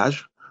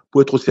clivages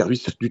pour être au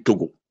service du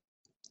Togo.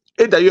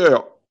 Et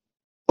d'ailleurs,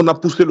 on a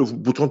poussé le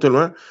bouton très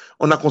loin,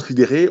 on a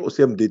considéré au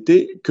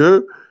CMDT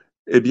que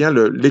eh bien,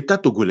 l'État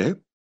togolais,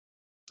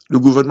 le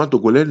gouvernement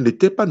togolais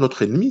n'était pas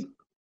notre ennemi,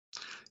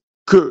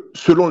 que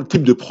selon le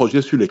type de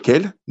projet sur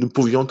lequel nous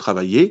pouvions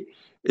travailler,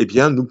 eh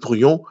bien, nous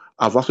pourrions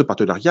avoir ce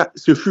partenariat.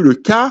 Ce fut le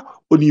cas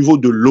au niveau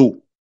de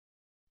l'eau.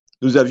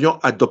 Nous avions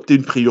adopté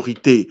une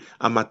priorité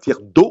en matière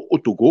d'eau au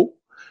Togo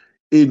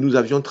et nous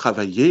avions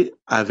travaillé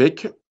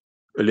avec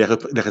les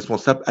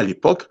responsables à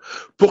l'époque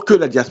pour que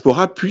la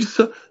diaspora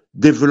puisse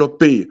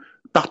développer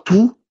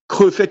partout,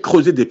 faire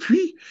creuser des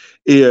puits.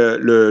 Et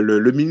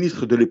le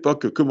ministre de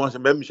l'époque, que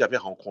moi-même j'avais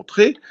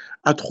rencontré,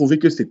 a trouvé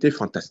que c'était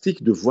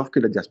fantastique de voir que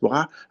la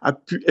diaspora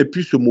ait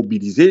pu se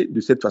mobiliser de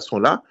cette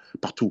façon-là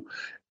partout.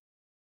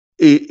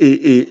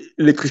 Et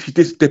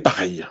l'électricité, c'était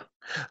pareil.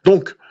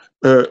 Donc,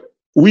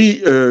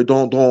 oui,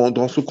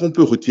 dans ce qu'on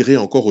peut retirer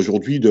encore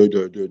aujourd'hui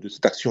de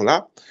cette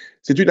action-là,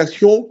 c'est une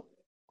action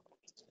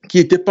qui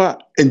n'était pas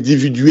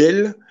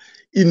individuelle.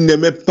 Il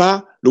n'aimait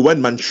pas le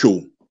one-man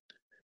show.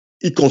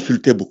 Il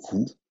consultait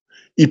beaucoup,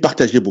 il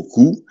partageait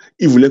beaucoup,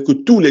 il voulait que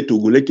tous les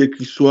Togolais, quels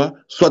qu'ils soient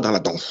dans la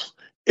danse.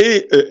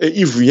 Et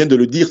il vient de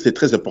le dire, c'est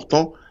très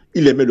important,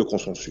 il aimait le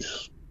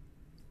consensus.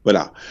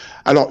 Voilà.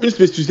 Alors, une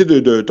spécificité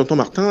de Tonton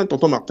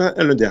Martin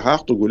est l'un des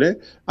rares Togolais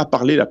à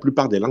parler la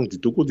plupart des langues du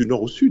Togo du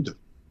nord au sud.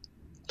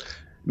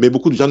 Mais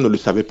beaucoup de gens ne le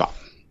savaient pas.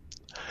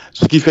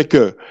 Ce qui fait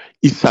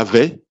qu'il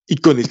savait, il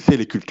connaissait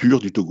les cultures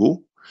du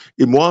Togo.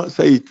 Et moi,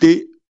 ça a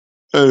été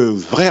un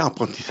vrai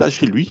apprentissage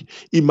chez lui.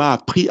 Il m'a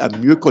appris à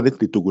mieux connaître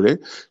les Togolais,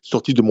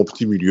 sorti de mon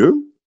petit milieu.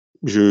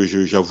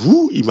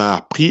 J'avoue, il m'a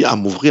appris à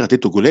m'ouvrir à des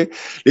Togolais.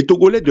 Les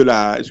Togolais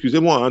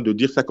excusez-moi de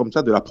dire ça comme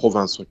ça, de la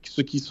province,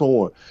 ceux qui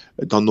sont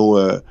dans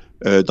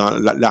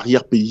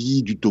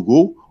l'arrière-pays du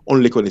Togo, on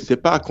ne les connaissait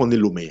pas, qu'on est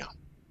Lomé.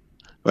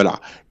 Voilà.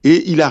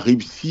 Et il a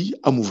réussi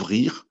à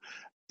m'ouvrir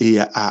et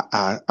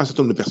à un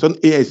certain nombre de personnes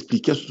et à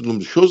expliquer un certain nombre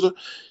de choses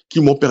qui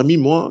m'ont permis,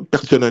 moi,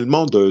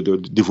 personnellement,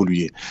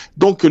 d'évoluer.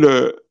 Donc,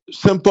 le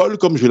Saint-Paul,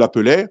 comme je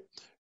l'appelais,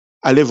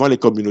 allait voir les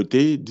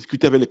communautés,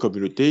 discuter avec les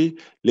communautés,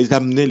 les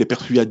amener, les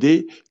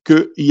persuader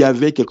qu'il y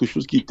avait quelque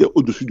chose qui était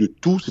au-dessus de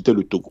tout, c'était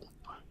le Togo.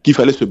 Qu'il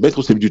fallait se mettre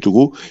au service du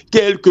Togo,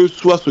 quel que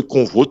soit ce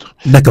qu'on vote,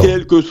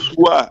 quel que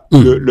soit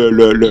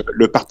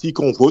le parti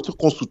qu'on vote,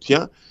 qu'on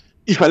soutient,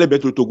 il fallait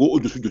mettre le Togo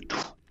au-dessus de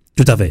tout.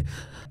 Tout à fait.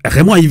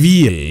 Raymond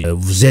Ivy,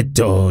 vous êtes,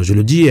 je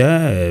le dis,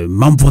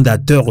 membre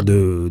fondateur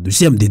de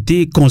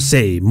CMDT,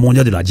 Conseil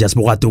Mondial de la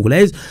Diaspora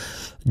Togolaise.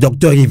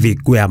 Docteur Yves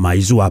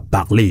Amouzou a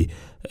parlé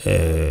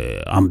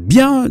en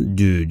bien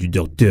du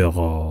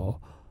docteur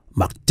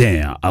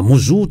Martin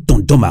Amouzou,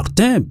 tonton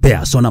Martin, paix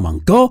à son âme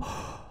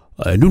encore.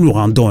 Nous nous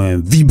rendons un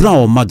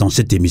vibrant hommage dans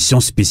cette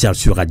émission spéciale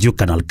sur Radio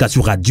Canal K,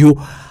 sur Radio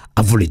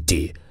à vous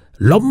l'été.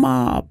 L'homme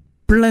a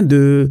plein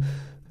de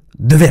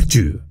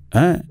vertus,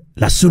 hein?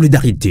 La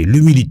solidarité,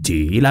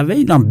 l'humilité. Il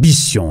avait une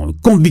ambition, une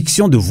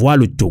conviction de voir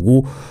le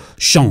Togo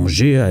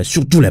changer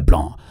sur tous les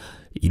plans.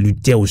 Il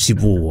luttait aussi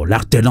pour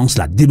l'alternance,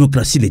 la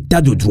démocratie,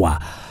 l'état de droit.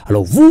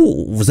 Alors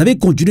vous avez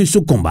continué ce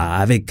combat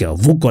avec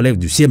vos collègues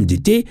du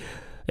CMDT.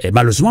 Et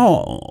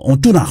malheureusement, on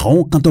tourne en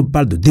rond quand on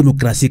parle de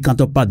démocratie, quand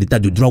on parle d'état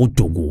de droit au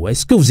Togo.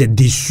 Est-ce que vous êtes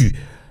déçu,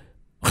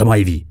 Raymond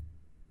Ivy?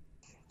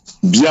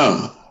 Bien.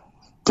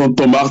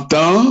 Tonton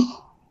Martin,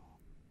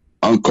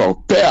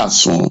 encore paix à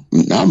son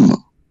âme.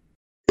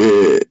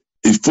 Et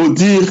il faut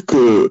dire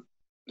que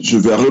je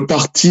vais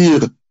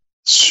repartir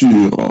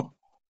sur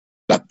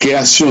la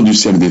création du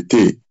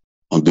CMDT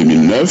en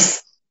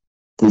 2009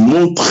 pour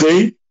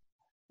montrer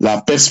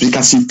la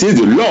perspicacité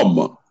de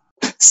l'homme,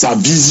 sa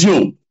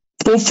vision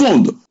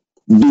profonde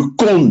de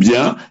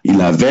combien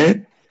il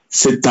avait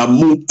cet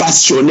amour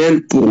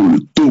passionnel pour le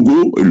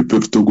Togo et le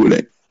peuple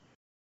togolais.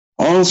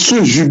 En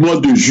ce mois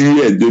de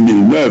juillet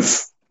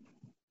 2009,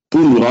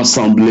 pour nous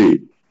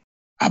rassembler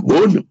à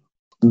Bonn,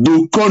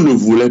 d'aucuns ne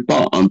voulaient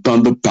pas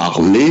entendre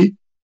parler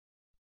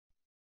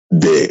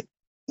des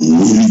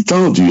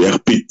militants du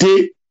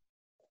RPT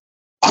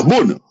à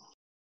Bonn.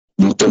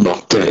 Dr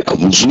Martin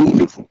Amouzou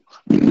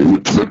ne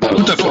pouvait pas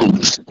l'entendre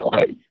de ses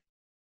oreilles.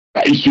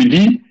 Il se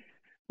dit,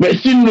 mais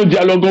si nous ne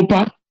dialoguons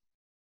pas,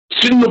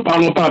 si nous ne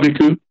parlons pas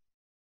avec eux,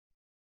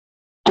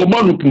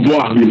 comment nous pouvons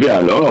arriver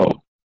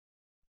alors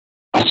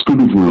à ce que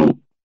nous voulons?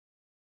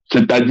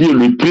 C'est-à-dire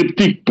le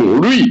triptyque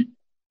pour lui,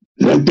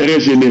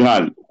 l'intérêt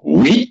général,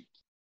 oui,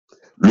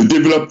 le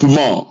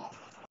développement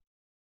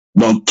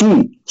dans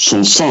tout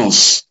son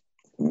sens,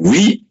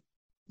 oui,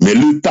 mais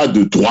l'état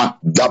de droit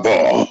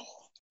d'abord.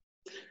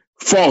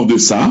 Fort de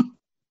ça,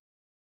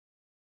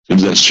 je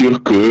vous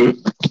assure que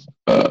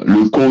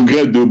le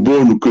congrès de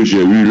Bonn que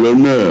j'ai eu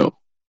l'honneur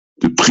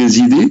de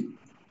présider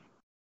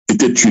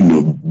était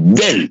une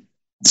belle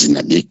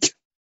dynamique.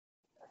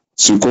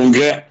 Ce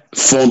congrès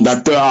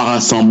fondateur a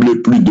rassemblé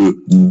plus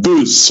de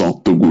 200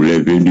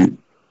 Togolais venus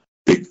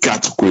des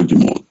 4 coins du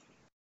monde.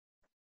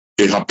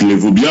 Et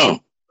rappelez-vous bien,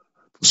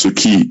 pour ceux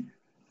qui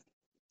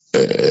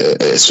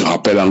se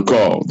rappellent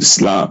encore de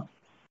cela,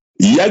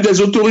 il y a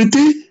des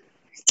autorités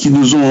qui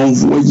nous ont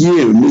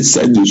envoyé un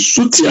message de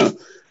soutien.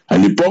 À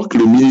l'époque,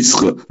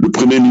 le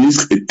premier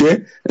ministre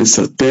était un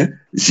certain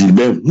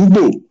Gilbert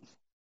Moubo,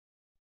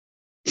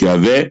 qui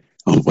avait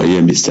envoyé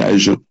un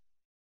message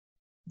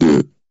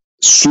de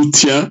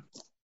soutien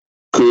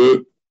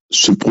que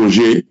ce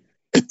projet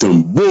est un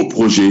beau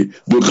projet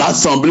de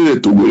rassembler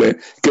les Togolais,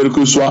 quelles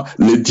que soient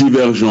les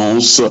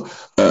divergences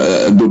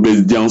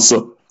d'obédience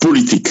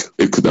politique,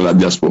 et que dans la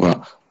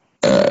diaspora,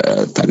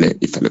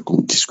 il fallait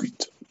qu'on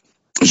discute.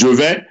 Je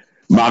vais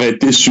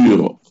m'arrêter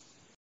sur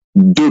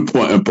 2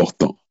 points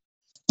importants.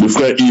 Le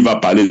frère Yves a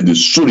parlé de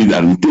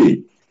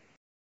solidarité.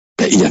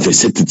 Ben, il y avait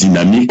cette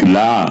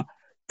dynamique-là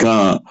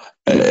quand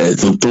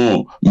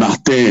tonton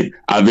Martin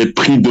avait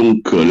pris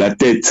donc la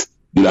tête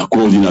de la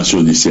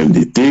coordination du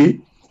CMDT.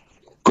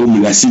 Comme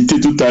il a cité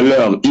tout à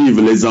l'heure, Yves,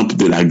 l'exemple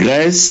de la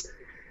Grèce,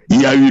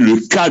 il y a eu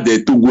le cas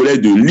des Togolais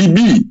de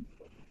Libye.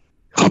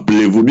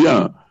 Rappelez-vous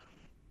bien,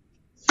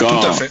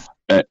 quand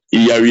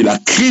il y a eu la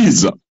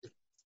crise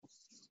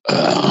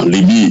en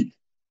Libye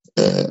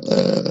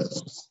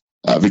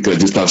avec la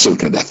disparition de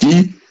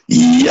Kadhafi,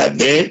 il y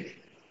avait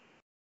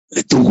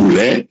les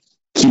Togolais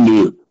qui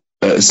ne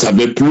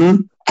savaient plus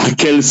à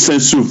quel sein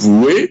se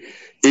vouer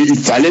et il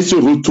fallait se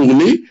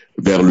retourner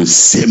vers le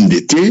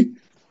CMDT.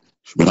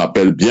 Je me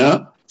rappelle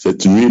bien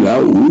cette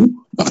nuit-là où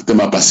Martin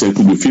m'a passé un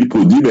coup de fil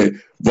pour dire, ben,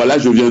 voilà,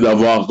 je viens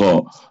d'avoir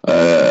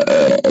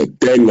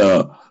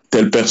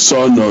telle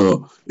personne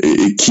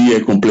et qui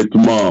est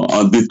complètement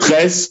en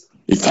détresse,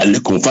 il fallait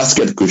qu'on fasse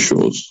quelque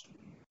chose.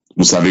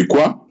 Vous savez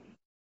quoi?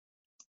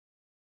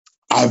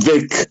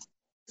 Avec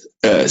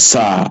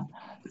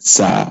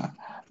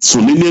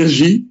son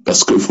énergie,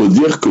 parce qu'il faut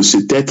dire que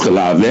cet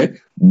être-là avait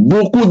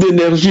beaucoup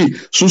d'énergie.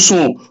 Sous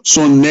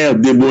son air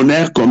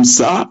débonnaire comme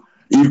ça,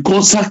 il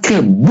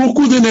consacrait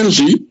beaucoup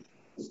d'énergie,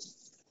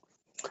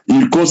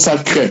 il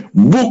consacrait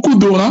beaucoup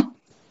d'aura,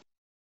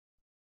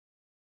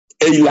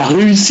 et il a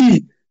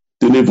réussi,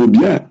 tenez-vous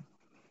bien,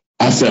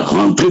 à faire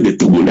rentrer des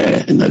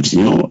Togolais. Un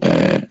avion,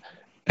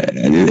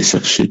 aller les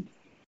chercher.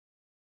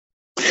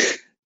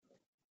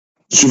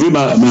 Je vais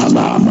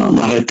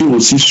m'arrêter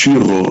aussi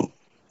sur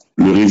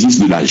le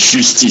registre de la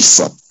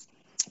justice,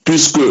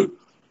 puisque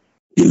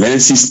il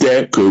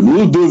insistait que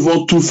nous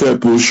devons tout faire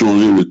pour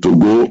changer le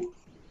Togo,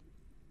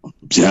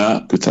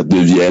 bien que ça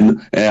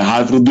devienne un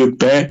havre de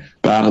paix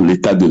par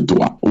l'état de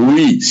droit.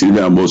 Oui,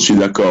 Sylvain, moi je suis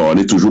d'accord, on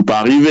n'est toujours pas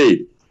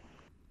arrivé.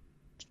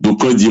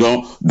 D'aucuns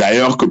diront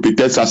d'ailleurs que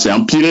peut-être ça s'est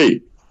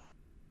empiré.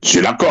 Je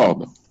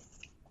l'accorde.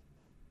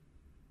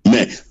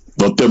 Mais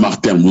Dr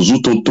Martin Amouzou,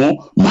 tonton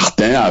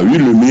Martin a eu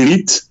le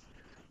mérite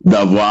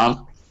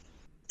d'avoir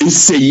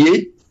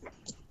essayé,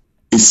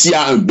 et s'il y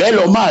a un bel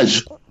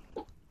hommage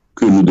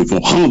que nous devons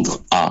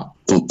rendre à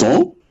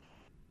tonton,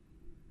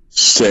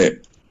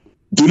 c'est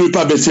de ne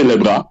pas baisser les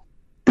bras,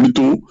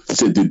 plutôt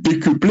c'est de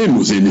décupler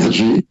nos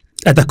énergies.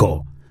 Ah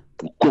d'accord.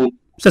 Pour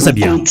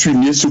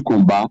continuer ce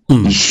combat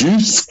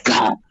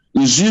jusqu'à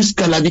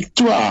la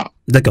victoire.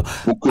 D'accord.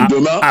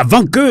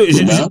 Avant que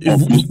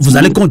vous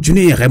allez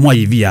continuer, Raymond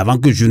Yves, avant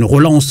que je ne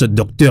relance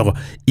docteur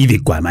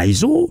Yves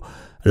Maïso,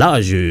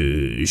 là,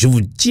 je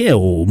vous tiens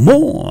au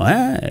mot,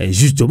 hein,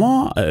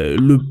 justement,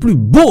 le plus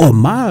beau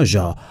hommage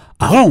à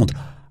rendre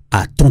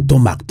à tonton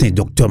Martin,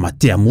 docteur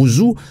Martin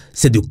Amouzou,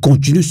 c'est de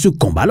continuer ce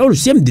combat. Alors, le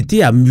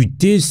CMDT a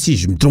muté, si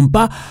je ne me trompe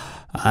pas,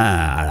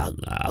 à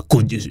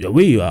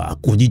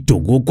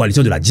Togo,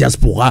 coalition de la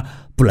diaspora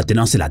pour la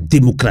tenance et la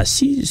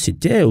démocratie.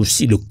 C'était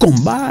aussi le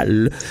combat,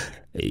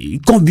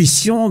 une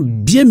conviction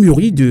bien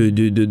mûrie de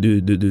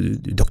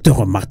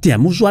docteur Martin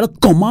Amouzou. Alors,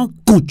 comment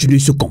continuer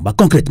ce combat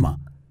concrètement?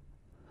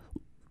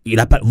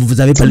 Vous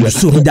avez parlé de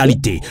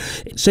solidarité.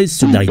 Cette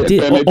solidarité,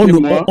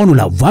 on ne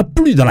la voit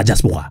plus dans la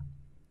diaspora.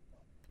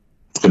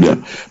 Très bien.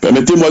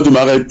 Permettez-moi de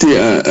m'arrêter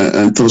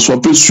un tant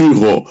soit peu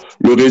sur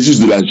le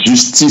registre de la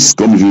justice,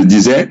 comme je le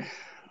disais,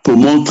 pour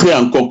montrer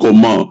encore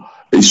comment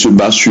il se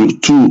bat sur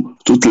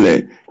toutes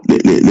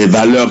les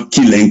valeurs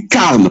qu'il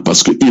incarne,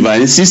 parce qu'il va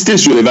insister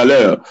sur les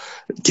valeurs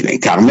qu'il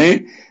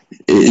incarnait,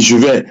 et je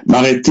vais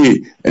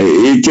m'arrêter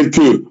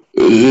quelques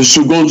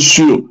secondes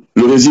sur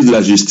le registre de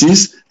la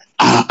justice,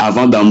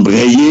 avant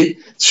d'embrayer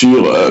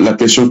sur la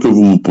question que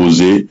vous me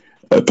posez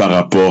par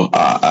rapport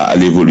à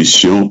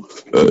l'évolution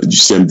du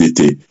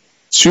CMDT.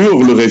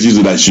 Sur le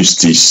registre de la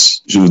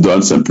justice, je vous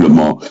donne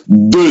simplement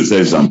 2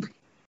 exemples.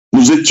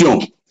 Nous étions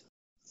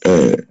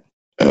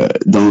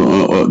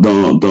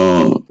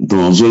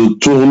dans un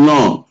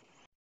tournant,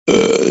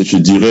 je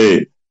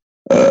dirais,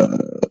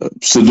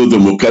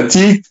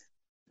 pseudo-démocratique,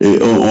 et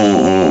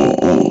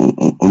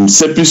on ne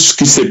sait plus ce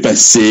qui s'est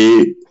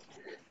passé.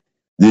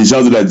 Les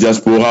gens de la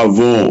diaspora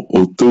vont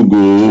au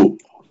Togo,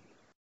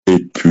 et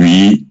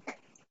puis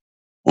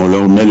on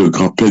leur met le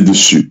grand pied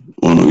dessus.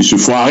 Ils se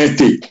font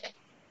arrêter.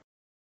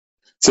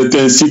 C'est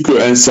ainsi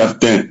qu'un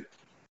certain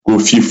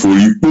Kofi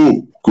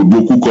Folipo, que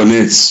beaucoup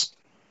connaissent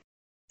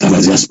dans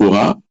la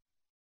diaspora,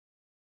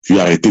 fut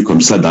arrêté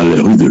comme ça dans les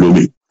rues de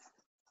Lomé.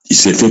 Il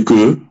s'est fait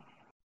que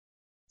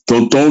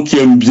tonton qui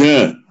aime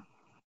bien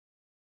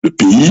le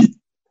pays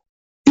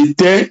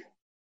était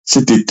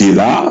cet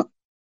été-là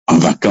en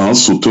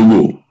vacances au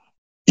Togo.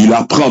 Il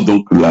apprend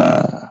donc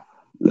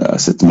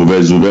cette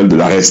mauvaise nouvelle de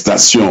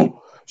l'arrestation,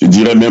 je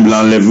dirais même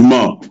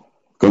l'enlèvement,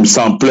 comme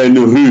ça en pleine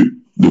rue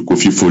de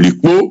Kofi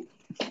Folipo.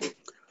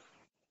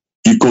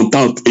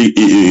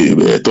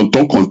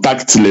 Tonton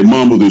contacte les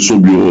membres de son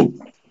bureau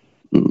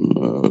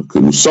que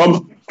nous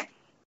sommes,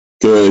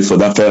 qu'il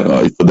faudra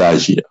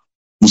agir.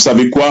 Vous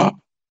savez quoi?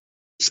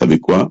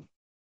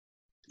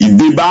 Il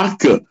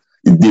débarque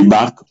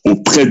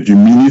auprès du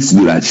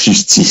ministre de la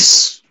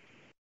Justice.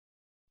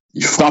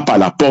 Il frappe à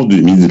la porte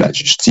du ministre de la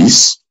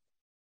Justice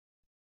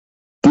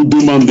pour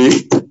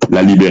demander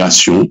la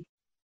libération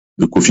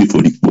de Kofi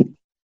Folikpo.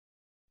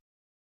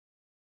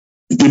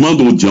 Il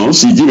demande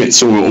audience, il dit, mais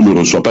si on ne me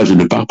reçoit pas, je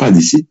ne pars pas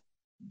d'ici.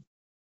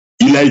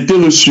 Il a été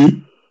reçu,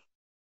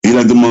 il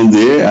a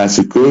demandé à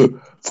ce que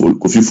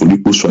Kofi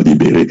Folikpo soit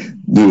libéré.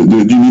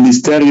 Du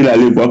ministère, il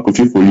allait voir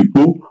Kofi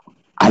Folikpo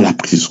à la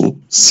prison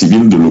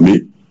civile de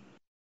Lomé.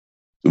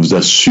 Je vous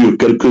assure,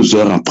 quelques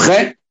heures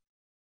après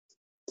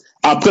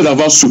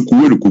avoir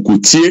secoué le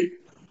cocotier,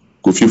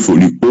 Kofi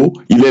Folikpo,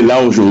 il est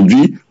là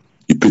aujourd'hui,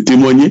 il peut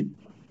témoigner.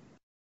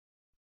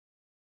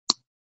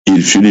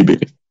 Il fut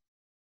libéré.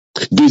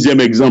 Deuxième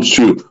exemple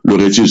sur le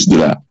registre de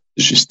la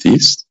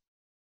justice,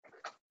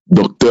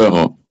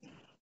 docteur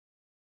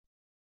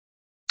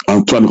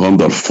Antoine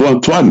Randolph,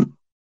 Antoine,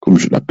 comme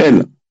je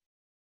l'appelle,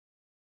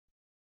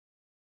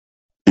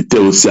 était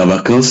aussi en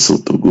vacances au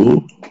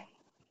Togo. Il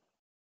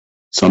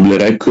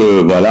semblerait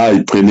que, voilà,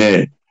 il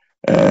prenait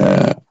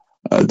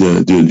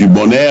du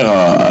bon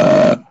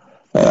air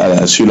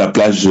sur la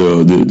plage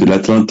de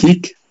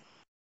l'Atlantique,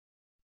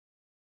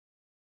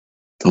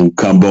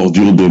 donc en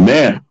bordure de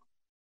mer.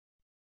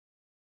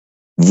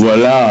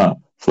 Voilà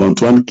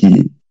Antoine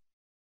qui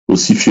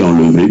aussi fut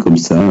enlevé comme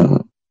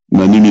ça,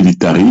 manu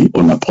militari,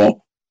 on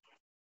apprend.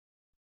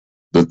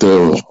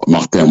 Docteur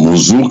Martin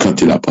Amouzou, quand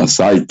il apprend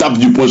ça, il tape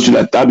du poing sur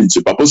la table, il dit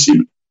c'est pas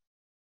possible.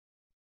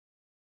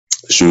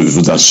 Je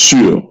vous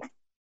assure,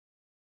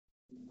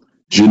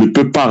 je ne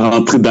peux pas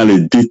rentrer dans les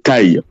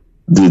détails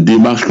de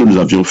démarches que nous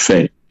avions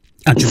faites.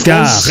 En tout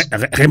cas,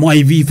 Raymond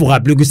Evie, il faut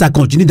rappeler que ça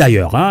continue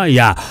d'ailleurs. Hein. Il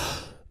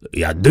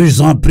y a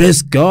 2 ans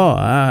presque,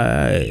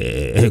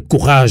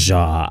 courage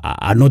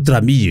à notre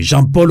ami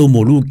Jean-Paul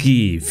Omolou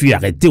qui fut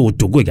arrêté au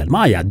Togo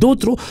également. Il y a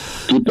d'autres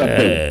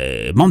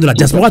membres de la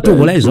diaspora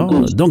togolaise.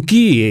 Donc,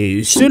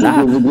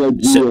 ceux-là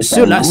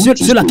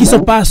qui ne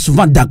sont pas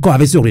souvent d'accord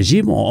avec ce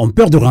régime ont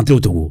peur de rentrer au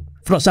Togo.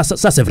 Ça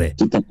c'est vrai.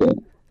 Tout à fait.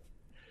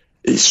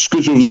 Et ce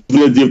que je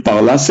voulais dire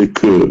par là, c'est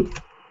que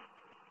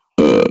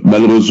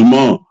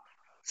malheureusement,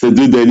 ces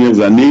 2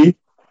 dernières années,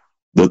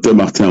 Dr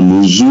Martin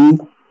Amouzou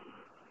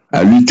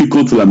a lutté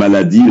contre la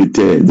maladie, il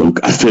était donc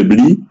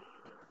affaibli.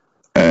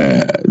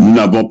 Nous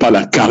n'avons pas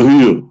la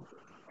carrure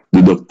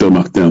de Dr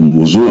Martin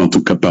Amouzou, en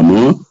tout cas pas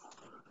moi,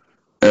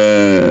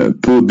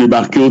 pour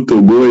débarquer au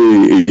Togo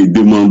et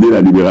demander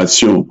la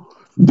libération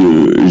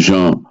de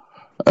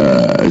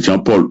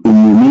Jean-Paul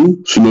Oumoulou,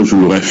 sinon je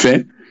l'aurais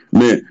fait,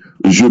 mais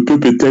je peux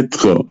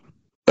peut-être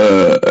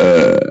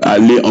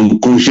aller en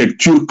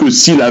conjecture que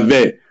s'il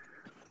avait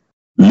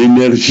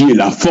l'énergie et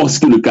la force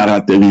qui le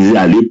caractérisait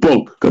à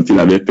l'époque, quand il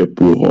avait fait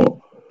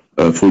pour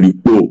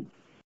Folikpo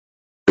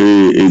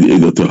et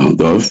Dr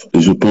Randolph,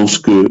 et je pense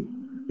que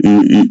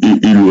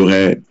il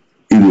aurait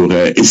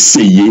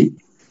essayé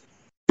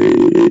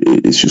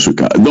sur ce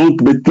cas.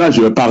 Donc maintenant,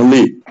 je vais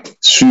parler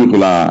sur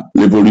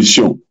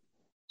l'évolution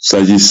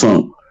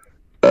s'agissant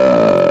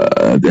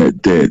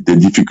des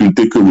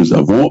difficultés que nous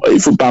avons. Il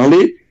faut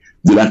parler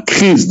de la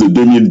crise de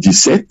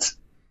 2017.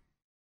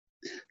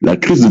 La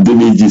crise de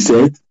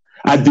 2017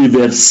 a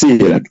déversé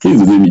la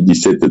crise de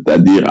 2017,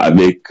 c'est-à-dire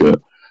avec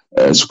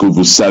ce que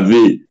vous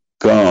savez,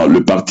 quand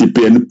le parti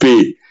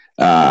PNP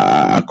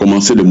a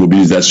commencé les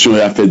mobilisations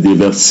et a fait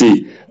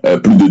déverser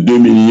plus de 2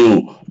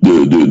 millions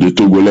de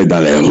Togolais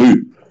dans les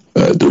rues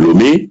de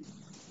Lomé,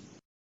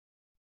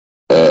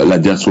 la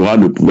diaspora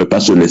ne pouvait pas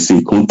se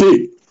laisser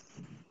compter.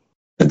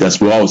 La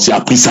diaspora aussi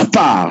a pris sa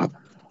part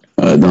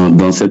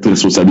dans cette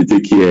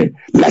responsabilité qui est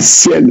la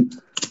sienne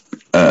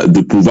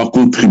de pouvoir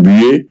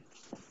contribuer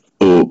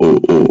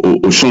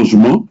au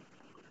changement.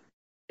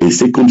 Et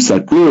c'est comme ça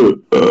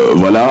que,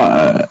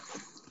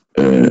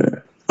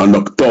 en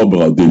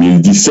octobre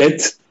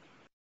 2017,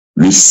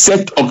 le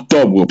 7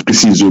 octobre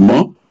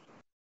précisément,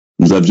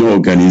 nous avions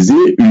organisé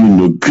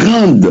une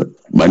grande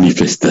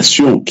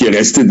manifestation qui est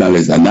restée dans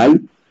les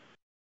annales,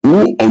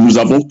 où nous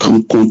avons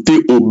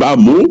compté au bas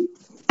mot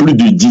plus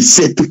de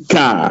 17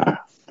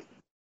 quarts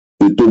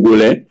de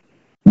Togolais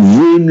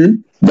venus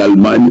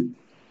d'Allemagne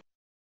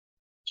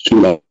sur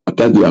la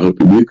place de la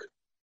République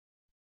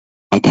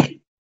à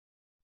Paris.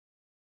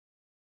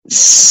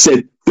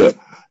 Cette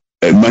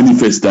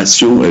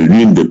manifestation est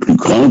l'une des plus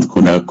grandes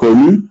qu'on a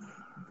connues.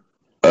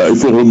 Il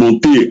faut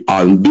remonter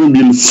en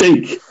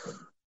 2005,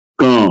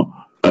 quand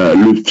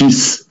le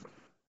fils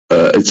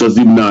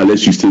Etsazimna allait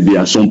succéder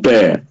à son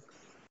père,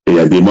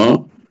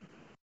 Eyadema,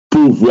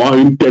 pour voir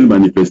une telle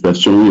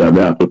manifestation. Il y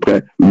avait à peu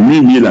près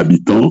 8000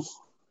 habitants,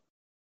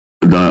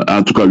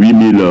 en tout cas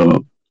 8000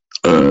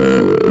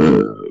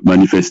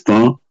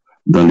 manifestants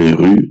dans les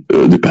rues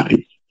de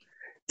Paris.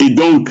 Et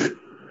donc,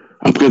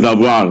 après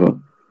avoir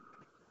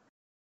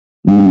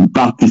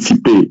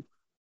participé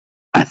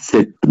à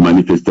cette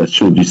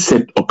manifestation du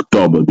 7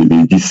 octobre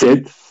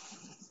 2017,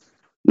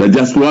 la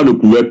diaspora ne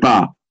pouvait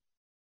pas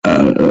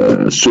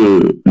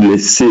se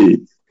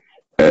laisser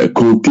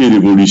compter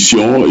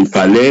l'évolution, il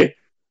fallait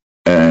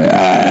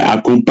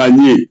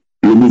accompagner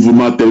le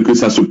mouvement tel que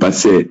ça se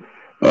passait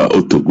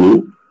au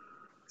Togo.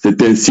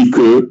 C'est ainsi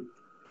que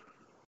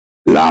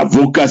la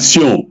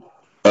vocation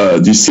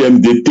du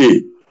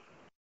CMDT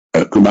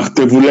que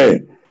Martin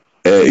voulait,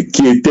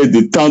 qui était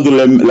de tendre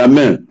la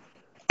main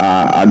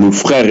à nos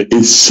frères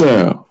et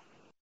sœurs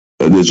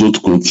des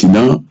autres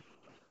continents,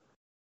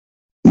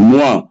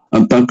 moi,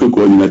 en tant que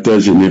coordinateur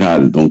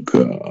général, donc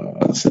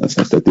à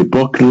cette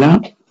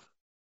époque-là,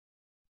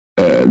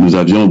 nous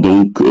avions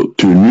donc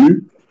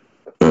tenu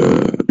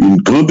une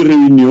grande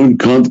réunion, une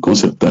grande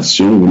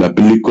concertation, vous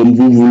l'appelez comme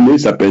vous voulez,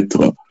 ça peut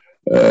être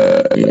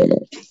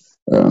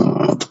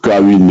en tout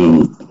cas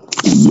une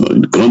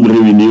grande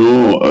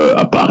réunion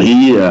à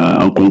Paris,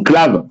 en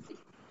conclave.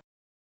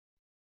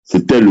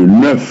 C'était le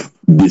 9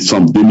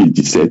 décembre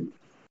 2017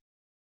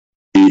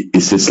 et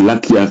c'est cela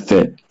qui a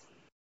fait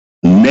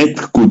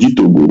naître Codi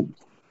Togo,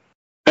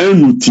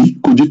 un outil,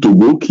 Codi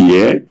Togo, qui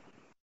est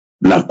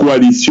la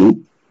coalition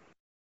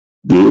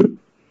de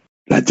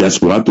la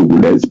diaspora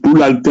togolaise pour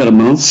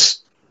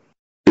l'alternance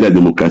et la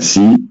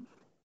démocratie,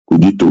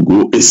 Codi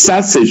Togo. Et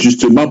ça, c'est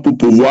justement pour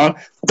pouvoir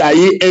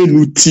tailler un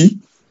outil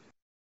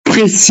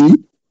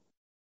précis,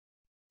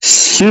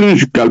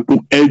 chirurgical,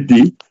 pour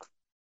aider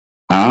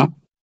à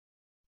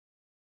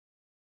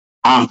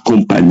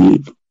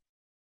accompagner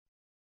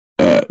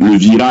le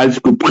virage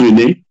que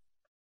prenait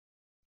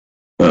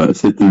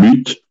cette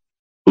lutte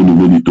au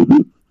niveau du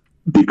Togo,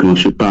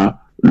 déclenchée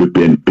par le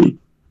PNP.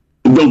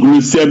 Donc le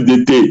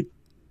CMDT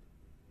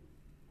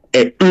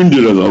est une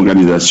de leurs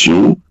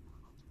organisations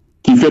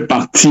qui fait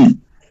partie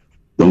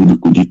donc, de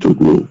Codi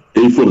Togo.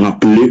 Et il faut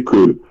rappeler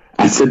que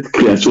à cette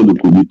création de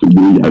Codi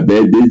Togo, il y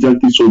avait des gens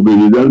qui sont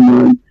venus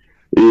d'Allemagne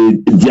et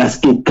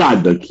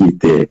Diastocad qui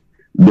était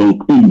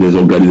donc une des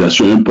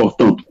organisations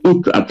importantes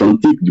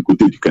outre-Atlantique du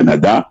côté du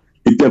Canada,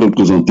 était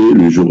représentée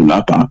le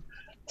jour-là par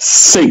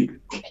 5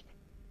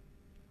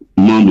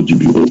 membres du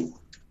bureau.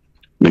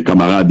 Mes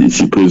camarades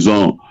ici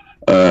présents,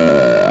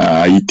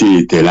 Haïti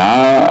était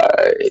là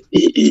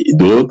et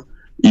d'autres.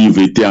 Yves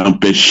était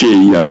empêché,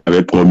 il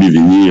avait promis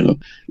venir,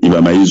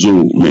 Yves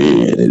Maïzo,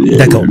 mais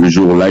le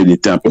jour-là, il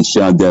était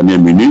empêché en dernière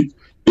minute.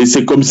 Et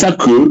c'est comme ça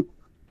que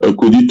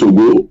Codi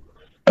Togo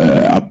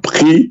a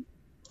pris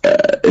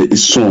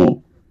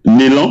son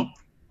élan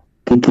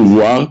pour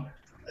pouvoir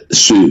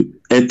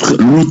être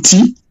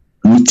l'outil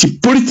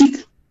politique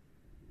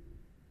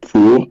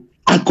pour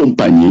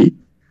accompagner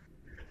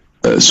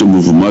ce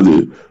mouvement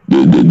de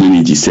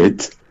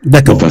 2017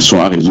 de façon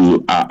à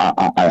résoudre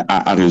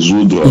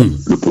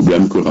le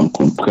problème que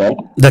rencontrait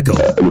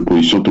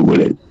l'opposition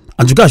togolaise.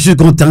 En tout cas, je suis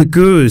content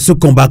que ce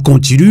combat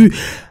continue,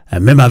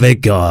 même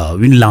avec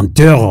une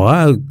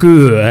lenteur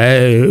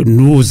que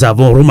nous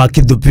avons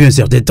remarqué depuis un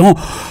certain temps.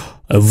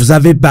 Vous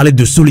avez parlé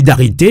de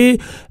solidarité,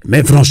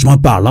 mais franchement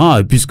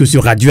parlant, puisque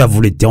sur Radio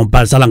Avouleté, on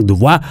parle sa langue de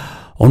voix,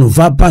 on ne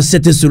va pas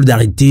cette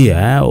solidarité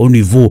au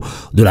niveau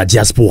de la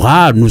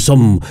diaspora.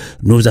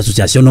 Nos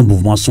associations, nos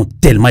mouvements sont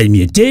tellement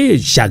émiettés.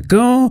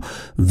 Chacun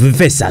veut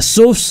faire sa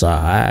sauce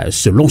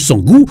selon son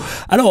goût.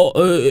 Alors,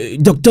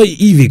 docteur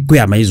Yves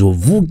Maïzo,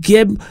 vous qui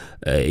aimez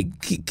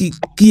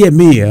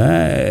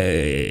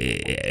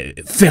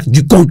faire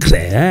du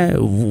concret,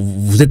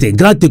 vous êtes un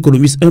grand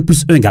économiste, 1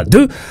 + 1 =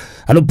 2.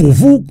 Alors pour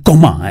vous,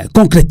 comment,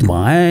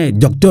 concrètement,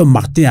 docteur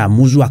Martin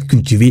Amouzou a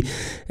cultivé,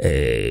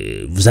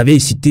 vous avez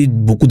cité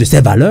beaucoup de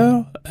ses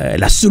valeurs,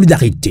 la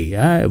solidarité,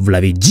 vous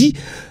l'avez dit,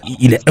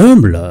 il est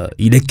humble,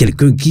 il est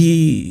quelqu'un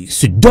qui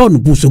se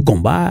donne pour ce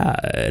combat,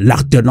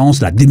 l'alternance,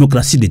 la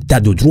démocratie, l'état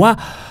de droit.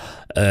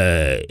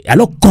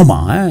 Alors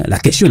comment, la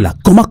question est là,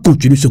 comment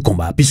continuer ce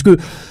combat? Puisque,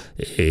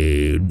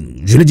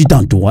 je l'ai dit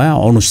tantôt,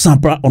 on ne sent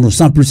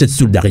plus cette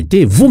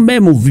solidarité.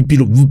 Vous-même,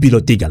 vous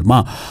pilotez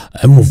également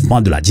un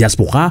mouvement de la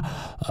diaspora.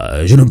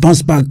 Je ne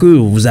pense pas que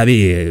vous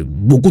avez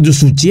beaucoup de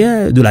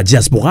soutien de la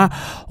diaspora.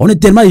 On est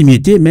tellement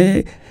émietté,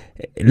 mais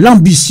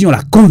l'ambition,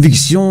 la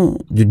conviction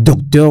du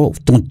docteur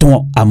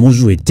Tonton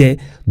Amouzou était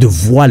de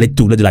voir les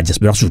Togolais de la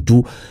diaspora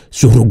surtout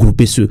se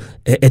regrouper,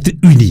 être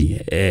unis.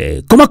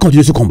 Comment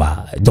continuer ce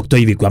combat, docteur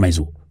Yves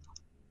Maïzo?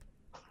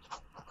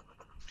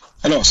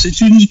 Alors, c'est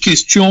une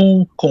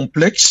question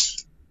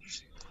complexe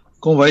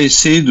qu'on va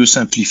essayer de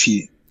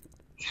simplifier.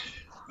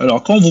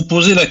 Alors, quand vous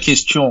posez la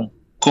question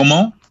 «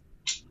 comment ?»,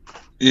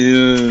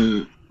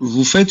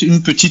 vous faites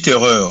une petite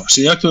erreur.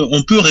 C'est-à-dire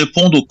qu'on peut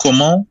répondre au «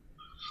 comment »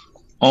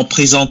 en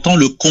présentant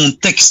le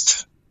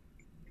contexte.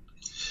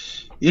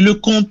 Et le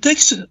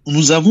contexte,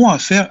 nous avons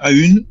affaire à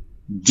une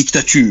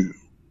dictature.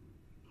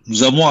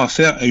 Nous avons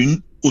affaire à une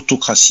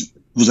autocratie.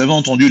 Vous avez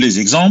entendu les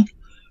exemples.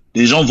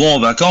 Les gens vont en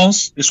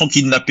vacances et sont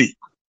kidnappés.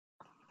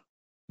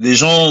 Les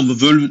gens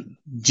veulent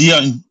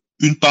dire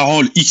une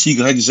parole X,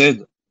 Y,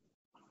 Z.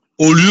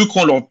 Au lieu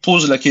qu'on leur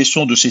pose la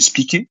question de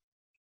s'expliquer,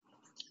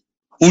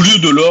 au lieu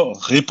de leur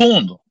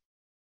répondre,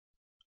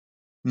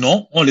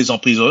 non, on les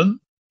emprisonne,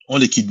 on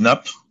les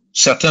kidnappe.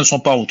 Certains ne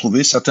sont pas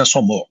retrouvés, certains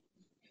sont morts,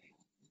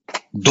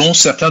 dont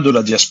certains de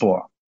la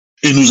diaspora.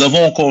 Et nous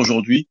avons encore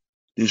aujourd'hui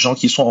des gens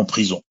qui sont en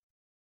prison.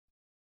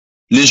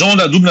 Les gens ont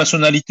la double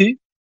nationalité,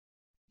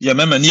 Il y a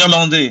même un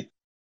Irlandais,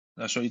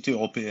 nationalité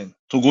européenne,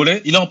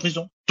 Togolais, il est en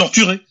prison,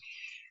 torturé.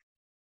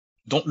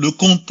 Donc le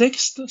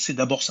contexte, c'est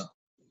d'abord ça.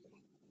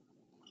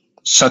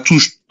 Ça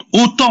touche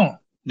autant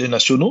les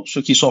nationaux,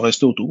 ceux qui sont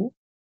restés au Togo,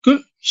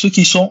 que ceux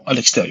qui sont à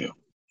l'extérieur.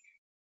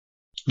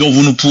 Donc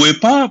vous ne pouvez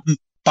pas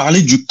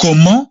parler du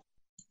comment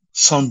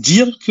sans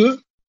dire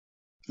que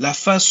la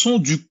façon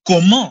du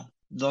comment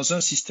dans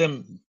un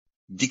système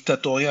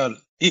dictatorial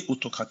et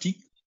autocratique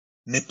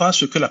n'est pas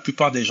ce que la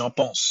plupart des gens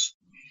pensent.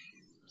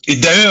 Et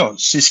d'ailleurs,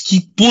 c'est ce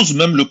qui pose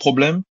même le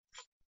problème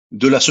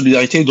de la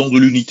solidarité et donc de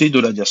l'unité de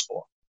la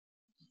diaspora.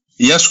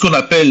 Il y a ce qu'on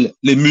appelle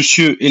les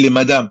messieurs et les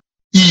madames.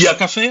 Il y a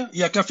qu'à faire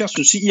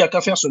ceci, il y a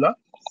qu'à faire cela.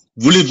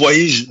 Vous les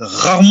voyez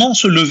rarement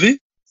se lever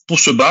pour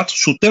se battre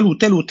sur tel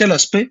ou tel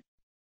aspect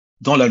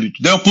dans la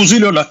lutte. D'ailleurs,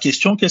 posez-leur la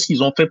question, qu'est-ce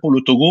qu'ils ont fait pour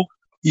le Togo?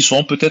 Ils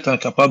seront peut-être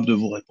incapables de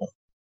vous répondre.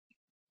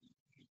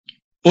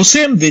 Au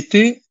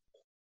CMDT,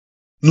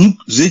 nous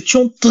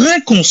étions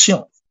très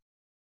conscients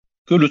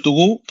que le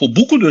Togo, pour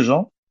beaucoup de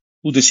gens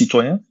ou des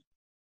citoyens,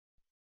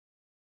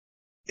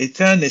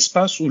 était un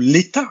espace où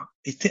l'État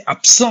était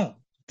absent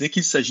dès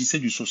qu'il s'agissait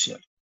du social.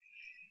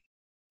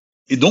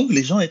 Et donc,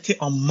 les gens étaient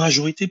en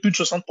majorité, plus de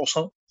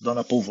 60% dans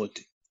la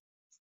pauvreté.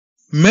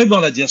 Mais dans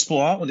la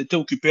diaspora, on était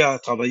occupé à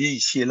travailler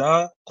ici et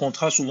là,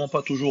 contrat souvent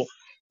pas toujours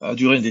à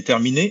durée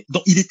indéterminée.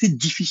 Donc, il était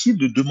difficile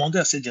de demander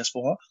à cette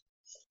diaspora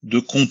de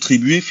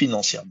contribuer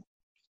financièrement.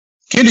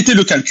 Quel était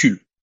le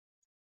calcul?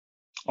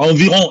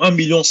 Environ 1,5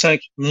 million,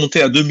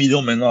 monté à 2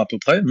 millions maintenant à peu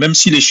près, même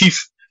si les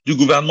chiffres du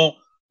gouvernement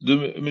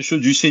de M.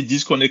 Ducé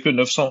disent qu'on n'est que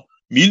 900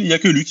 000, il n'y a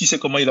que lui qui sait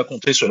comment il a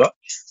compté cela.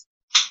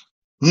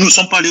 Nous ne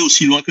sommes pas allés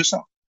aussi loin que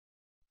ça.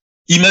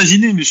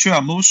 Imaginez, M.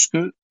 Amos,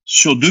 que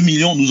sur 2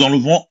 millions, nous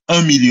enlevons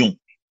 1 million.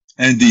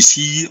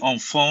 Indécis,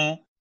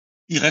 enfants,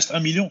 il reste 1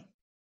 million.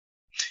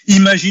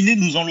 Imaginez,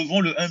 nous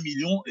enlevons le 1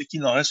 million et qu'il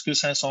n'en reste que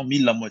 500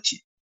 000, la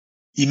moitié.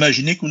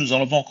 Imaginez que nous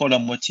enlevons encore la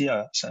moitié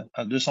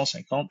à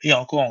 250 et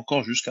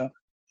encore jusqu'à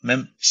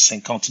même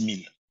 50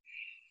 000.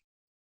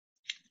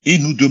 Et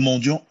nous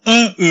demandions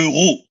 1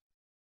 euro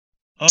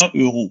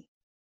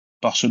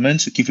par semaine,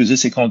 ce qui faisait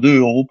 52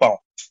 euros par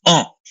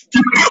an.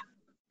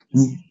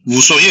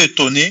 Vous seriez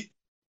étonné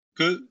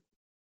que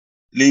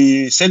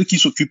celles qui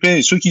s'occupaient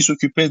et ceux qui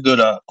s'occupaient de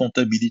la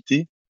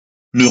comptabilité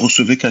ne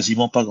recevaient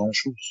quasiment pas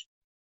grand-chose.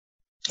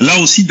 Là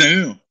aussi,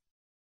 d'ailleurs,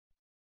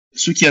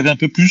 ceux qui avaient un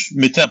peu plus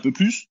mettaient un peu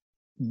plus,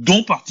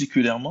 dont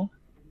particulièrement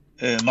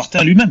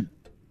Martin lui-même.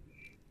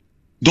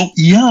 Donc,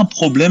 il y a un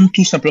problème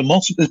tout simplement.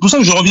 C'est pour ça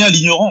que je reviens à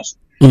l'ignorance.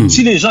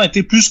 Si les gens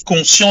étaient plus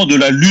conscients de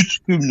la lutte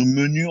que nous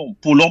menions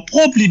pour leur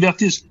propre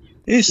liberté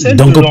et celle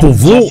donc de pour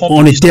vous, enfants,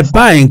 on n'était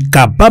pas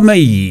incapable,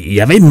 mais il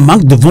y avait un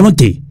manque de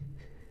volonté.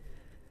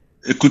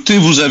 Écoutez,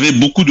 vous avez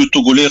beaucoup de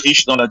Togolais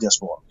riches dans la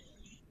diaspora.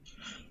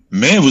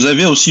 Mais vous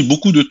avez aussi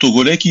beaucoup de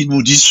Togolais qui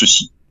nous disent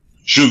ceci.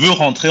 Je veux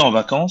rentrer en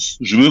vacances,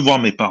 je veux voir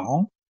mes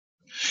parents.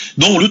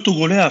 Donc le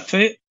Togolais a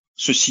fait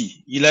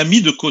ceci. Il a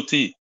mis de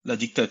côté la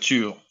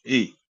dictature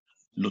et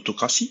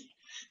l'autocratie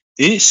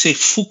et s'est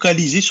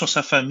focalisé sur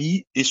sa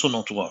famille et son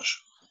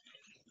entourage.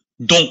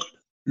 Donc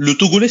le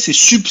Togolais s'est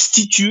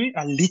substitué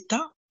à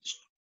l'État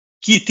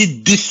qui était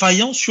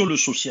défaillant sur le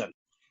social.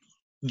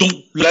 Donc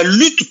la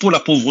lutte pour la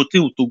pauvreté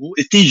au Togo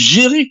était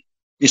gérée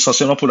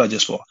essentiellement pour la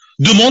diaspora.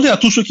 Demandez à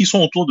tous ceux qui sont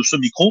autour de ce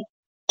micro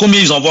combien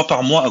ils envoient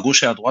par mois à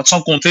gauche et à droite,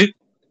 sans compter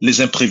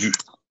les imprévus.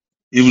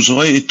 Et vous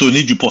serez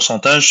étonné du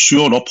pourcentage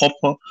sur leur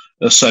propre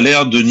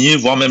salaire denier,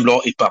 voire même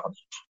leur épargne.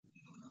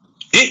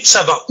 Et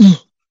ça va où?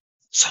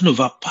 Ça ne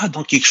va pas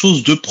dans quelque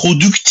chose de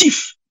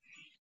productif.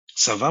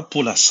 Ça va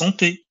pour la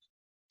santé.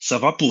 Ça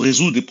va pour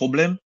résoudre des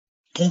problèmes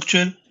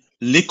ponctuels.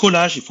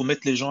 L'écolage, il faut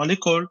mettre les gens à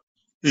l'école.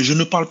 Et je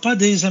ne parle pas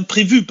des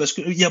imprévus, parce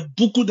qu'il y a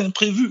beaucoup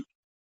d'imprévus.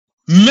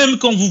 Même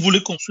quand vous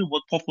voulez construire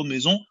votre propre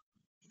maison,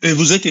 et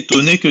vous êtes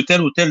étonné que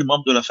tel ou tel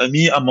membre de la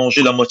famille a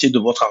mangé la moitié de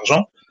votre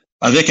argent,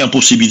 avec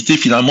impossibilité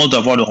finalement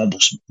d'avoir le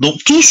remboursement.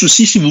 Donc tout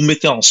ceci, si vous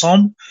mettez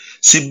ensemble,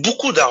 c'est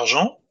beaucoup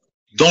d'argent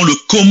dans le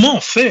comment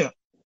faire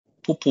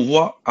pour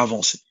pouvoir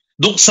avancer.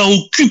 Donc ça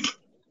occupe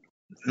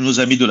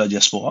nos amis de la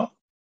diaspora,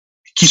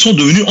 qui sont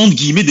devenus entre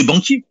guillemets des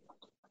banquiers,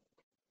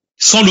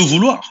 sans le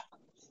vouloir.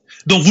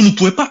 Donc vous ne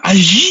pouvez pas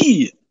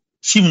agir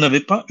si vous n'avez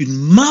pas une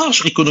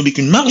marge économique,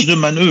 une marge de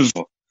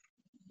manœuvre.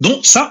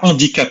 Donc ça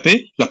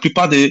handicapait la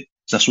plupart des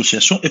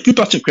associations, et plus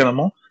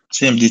particulièrement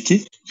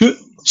CMDT, que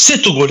ces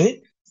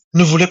Togolais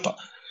ne voulaient pas.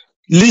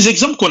 Les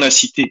exemples qu'on a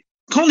cités,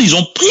 quand ils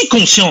ont pris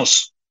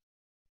conscience,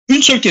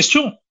 une seule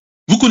question,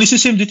 vous connaissez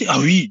CMDT? Ah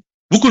oui.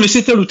 Vous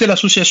connaissez telle ou telle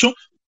association?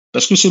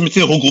 Parce que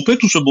CMDT regroupait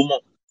tout ce beau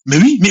monde. Mais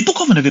oui, mais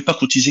pourquoi vous n'avez pas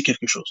cotisé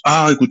quelque chose?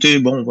 Ah, écoutez,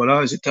 bon,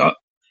 voilà, etc.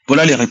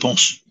 Voilà les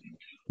réponses.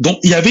 Donc,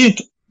 il y avait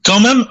quand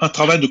même un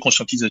travail de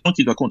conscientisation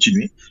qui doit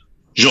continuer.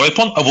 Je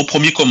réponds à vos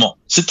premiers comment.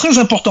 C'est très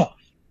important.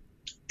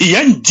 Et il y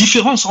a une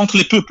différence entre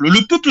les peuples.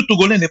 Le peuple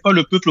togolais n'est pas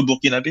le peuple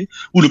burkinabé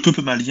ou le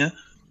peuple malien.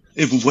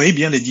 Et vous voyez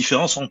bien les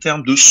différences en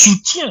termes de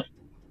soutien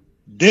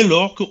dès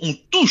lors qu'on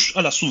touche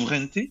à la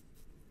souveraineté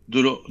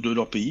de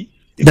leur pays.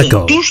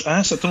 D'accord. On touche à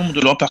un certain nombre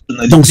de leurs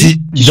personnalités.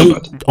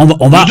 Donc,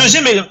 on va... Le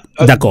deuxième élément,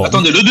 d'accord.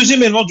 Attendez, le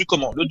deuxième élément du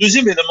comment. Le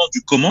deuxième élément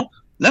du comment,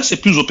 là, c'est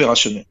plus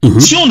opérationnel.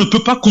 Si on ne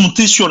peut pas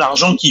compter sur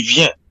l'argent qui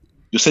vient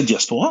de cette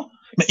diaspora,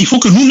 mais il faut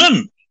que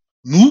nous-mêmes,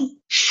 nous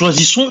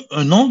choisissons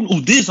un angle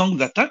ou des angles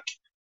d'attaque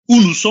où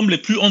nous sommes les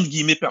plus, entre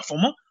guillemets,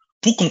 performants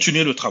pour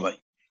continuer le travail.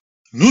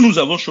 Nous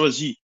avons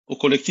choisi au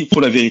collectif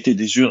pour la vérité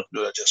des urnes de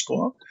la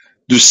diaspora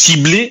de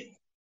cibler,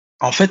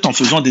 en fait, en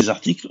faisant des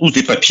articles ou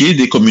des papiers,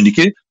 des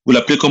communiqués, vous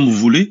l'appelez comme vous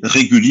voulez,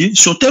 réguliers,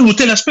 sur tel ou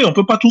tel aspect. On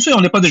peut pas tout faire,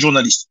 on n'est pas des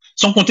journalistes,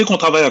 sans compter qu'on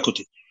travaille à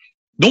côté.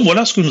 Donc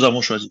voilà ce que nous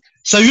avons choisi.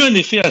 Ça a eu un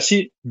effet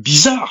assez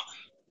bizarre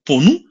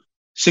pour nous,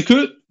 c'est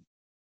que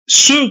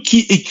ceux qui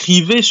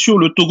écrivaient sur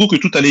le Togo que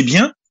tout allait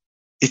bien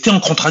étaient en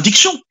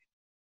contradiction,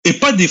 et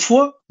pas des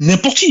fois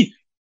n'importe qui.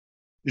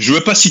 Je ne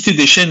veux pas citer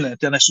des chaînes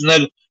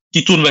internationales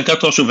qui tournent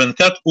 24 heures sur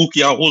 24 ou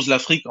qui arrosent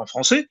l'Afrique en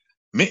français,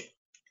 mais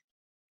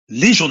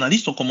les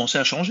journalistes ont commencé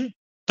à changer.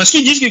 Parce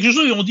qu'ils disent quelque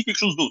chose et on dit quelque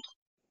chose d'autre.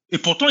 Et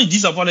pourtant, ils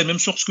disent avoir les mêmes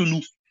sources que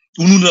nous,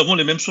 ou nous avons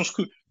les mêmes sources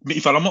qu'eux. Mais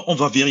évidemment, on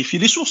va vérifier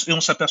les sources et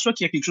on s'aperçoit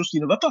qu'il y a quelque chose qui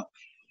ne va pas.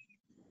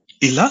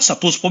 Et là, ça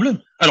pose problème.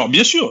 Alors,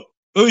 bien sûr,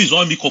 eux, ils ont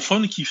un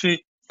microphone qui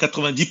fait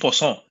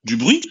 90% du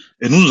bruit,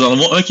 et nous en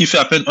avons un qui fait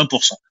à peine 1%.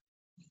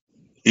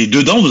 Et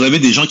dedans, vous avez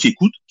des gens qui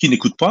écoutent, qui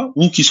n'écoutent pas,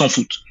 ou qui s'en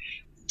foutent.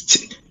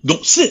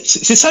 Donc, c'est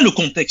ça le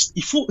contexte.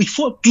 Il faut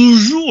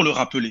toujours le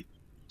rappeler.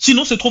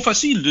 Sinon, c'est trop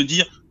facile de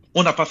dire,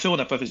 on n'a pas fait.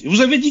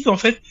 Vous avez dit qu'en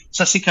fait,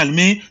 ça s'est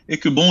calmé, et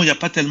que bon, il n'y a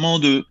pas tellement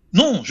de...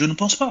 Non, je ne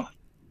pense pas.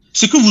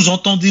 C'est que vous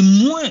entendez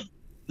moins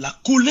la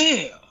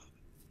colère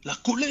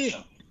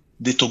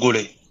des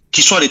Togolais,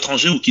 qu'ils soient à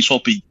l'étranger ou qu'ils soient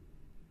au pays.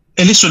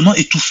 Elle est seulement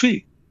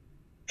étouffée.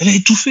 Elle est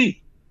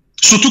étouffée.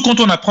 Surtout quand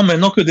on apprend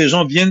maintenant que des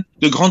gens viennent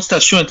de grandes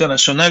stations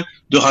internationales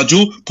de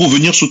radio pour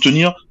venir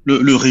soutenir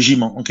le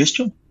régime en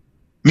question.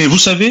 Mais vous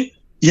savez,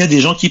 il y a des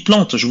gens qui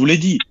plantent, je vous l'ai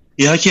dit.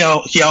 Il y en a qui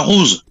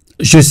arrosent.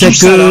 Je sais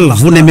que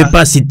vous n'aimez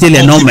pas citer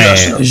les noms, mais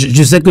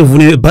je sais que vous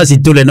n'aimez pas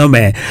citer les noms,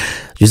 mais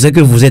je sais que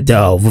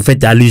vous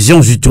faites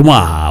allusion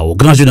justement au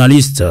grand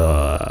journaliste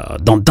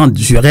d'entendre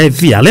sur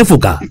RFI, Alain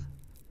Foucault.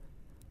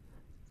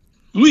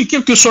 Oui,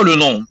 quel que soit le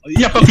nom. Il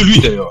n'y a pas que lui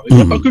d'ailleurs. Il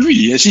n'y a pas que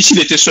lui. S'il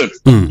était seul.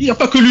 Il n'y a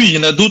pas que lui. Il y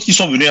en a d'autres qui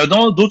sont venus, il y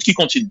en a d'autres qui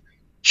continuent.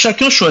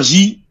 Chacun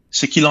choisit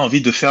ce qu'il a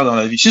envie de faire dans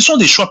la vie. Ce sont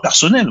des choix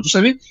personnels. Vous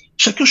savez,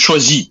 chacun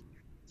choisit.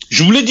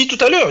 Je vous l'ai dit tout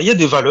à l'heure, il y a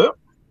des valeurs.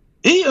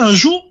 Et un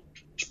jour,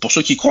 pour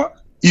ceux qui croient,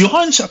 il y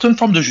aura une certaine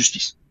forme de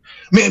justice.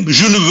 Mais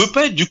je ne veux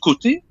pas être du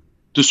côté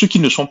de ceux qui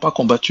ne sont pas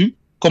combattus,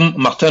 comme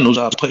Martin nous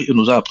a appris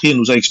et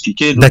nous a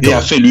expliqué et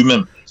a fait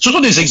lui-même. Ce sont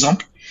des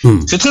exemples.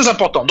 C'est très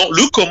important. Donc,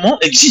 le comment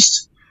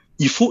existe.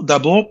 Il faut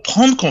d'abord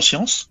prendre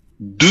conscience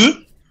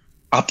de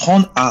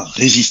apprendre à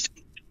résister.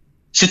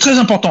 C'est très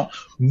important.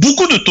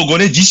 Beaucoup de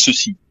Togolais disent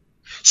ceci.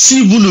 Si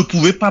vous ne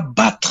pouvez pas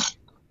battre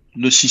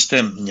le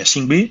système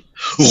Nyasingbe,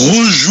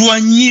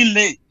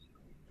 rejoignez-les.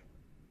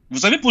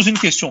 Vous avez posé une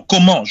question.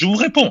 Comment? Je vous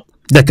réponds.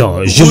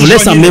 D'accord. Je vous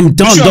laisse en même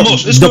temps,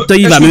 docteur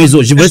Yves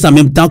Amezo, je vous laisse en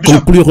même temps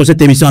conclure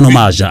cette émission en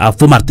hommage à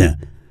Faux Martin.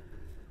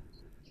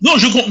 Non,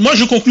 moi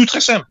je conclus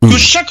très simple. Que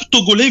chaque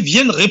Togolais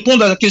vienne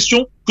répondre à la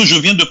question que je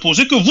viens de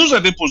poser, que vous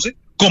avez posée.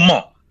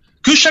 Comment?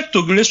 Que chaque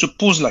Togolais se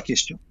pose la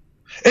question.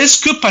 Est-ce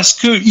que parce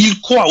qu'il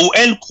croit ou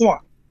elle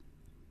croit,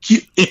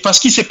 et parce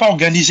qu'il ne s'est pas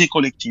organisé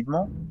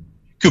collectivement,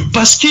 que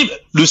parce que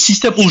le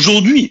système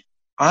aujourd'hui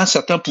a un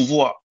certain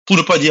pouvoir, pour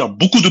ne pas dire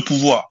beaucoup de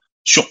pouvoir,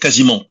 sur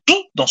quasiment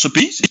tout dans ce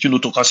pays, c'est une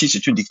autocratie,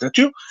 c'est une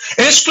dictature,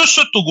 est-ce que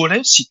ce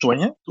Togolais,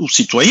 citoyen ou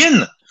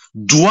citoyenne,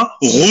 doit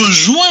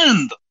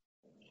rejoindre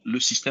le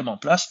système en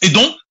place, et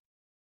donc,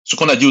 ce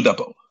qu'on a dit au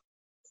d'abord,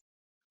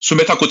 se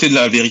mettre à côté de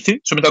la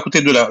vérité, se mettre à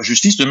côté de la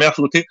justice, se mettre à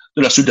côté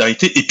de la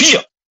solidarité, et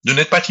pire, de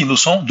n'être pas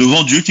innocent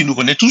devant Dieu qui nous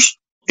connaît tous,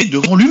 et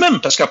devant lui-même,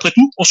 parce qu'après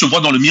tout, on se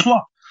voit dans le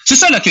miroir. C'est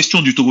ça la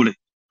question du Togolais.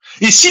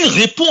 Et s'il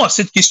répond à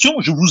cette question,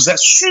 je vous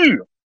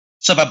assure,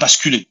 ça va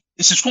basculer.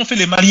 Et c'est ce qu'ont fait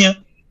les Maliens.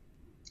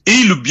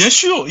 Et bien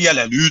sûr, il y a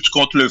la lutte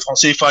contre le franc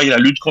CFA, il y a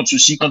la lutte contre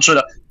ceci, contre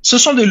cela. Ce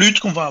sont des luttes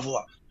qu'on va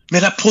avoir.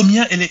 Mais la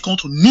première, elle est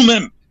contre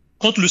nous-mêmes,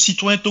 contre le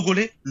citoyen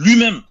togolais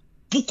lui-même.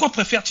 Pourquoi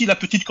préfère-t-il la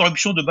petite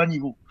corruption de bas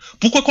niveau?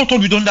 Pourquoi quand on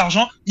lui donne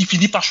l'argent, il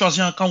finit par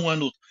choisir un camp ou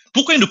un autre?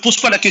 Pourquoi il ne pose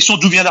pas la question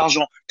d'où vient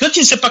l'argent? Quand il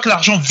ne sait pas que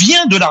l'argent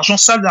vient de l'argent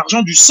sale,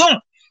 l'argent du sang,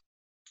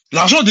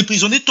 l'argent des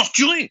prisonniers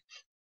torturés.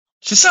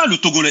 C'est ça le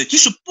Togolais, qui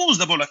se pose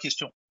d'abord la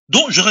question.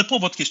 Donc, je réponds à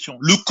votre question.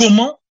 Le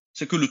comment,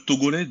 c'est que le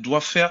Togolais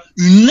doit faire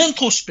une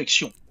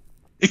introspection.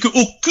 Et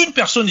qu'aucune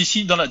personne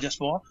ici dans la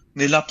diaspora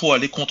n'est là pour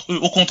aller contre eux.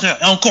 Au contraire,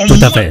 et encore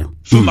moins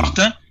Feu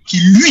Martin, qui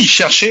lui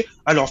cherchait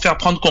à leur faire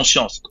prendre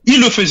conscience. Il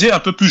le faisait un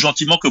peu plus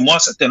gentiment que moi,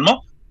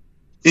 certainement.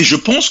 Et je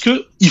pense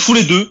qu'il faut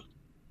les deux.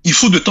 Il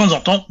faut de temps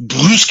en temps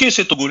brusquer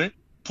ces Togolais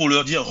pour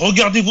leur dire,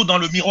 regardez-vous dans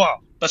le miroir.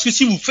 Parce que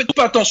si vous ne faites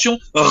pas attention,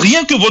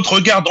 rien que votre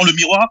regard dans le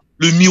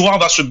miroir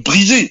va se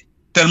briser.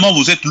 Tellement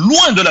vous êtes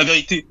loin de la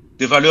vérité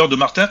des valeurs de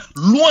Martin,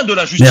 loin de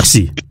la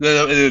justice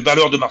des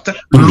valeurs de Martin,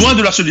 loin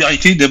de la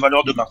solidarité des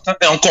valeurs de Martin,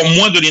 et encore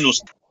moins de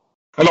l'innocence.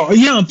 Alors,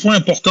 il y a un point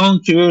important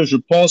que je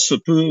pense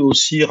peut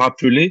aussi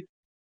rappeler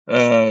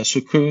ce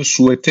que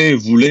souhaitait et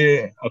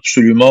voulait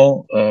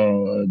absolument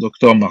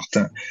Dr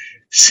Martin.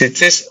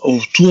 C'était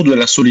autour de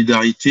la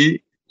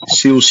solidarité,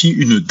 c'est aussi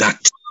une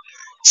date.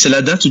 C'est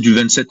la date du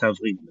 27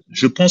 avril.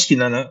 Je pense qu'il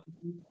n'en a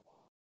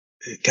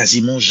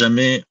quasiment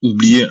jamais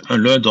oublié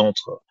l'un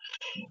d'entre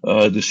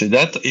de ces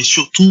dates, et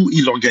surtout,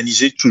 il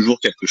organisait toujours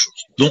quelque chose.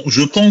 Donc,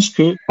 je pense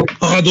que,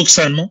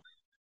 paradoxalement,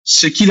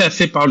 ce qu'il a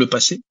fait par le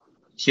passé,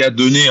 qui a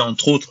donné,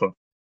 entre autres,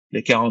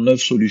 les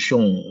 49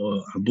 solutions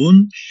à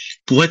Beaune,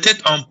 pourrait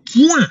être un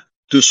point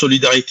de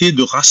solidarité,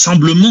 de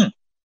rassemblement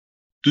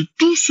de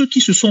tous ceux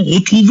qui se sont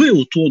retrouvés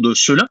autour de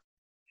cela,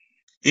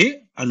 et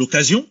à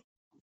l'occasion,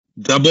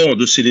 d'abord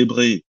de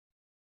célébrer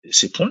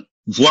ces points,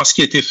 voir ce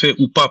qui a été fait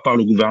ou pas par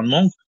le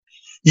gouvernement,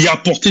 y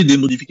apporter des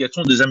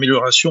modifications, des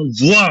améliorations,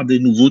 voire des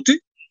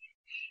nouveautés.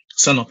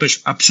 Ça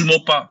n'empêche absolument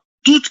pas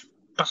toute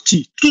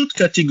partie, toute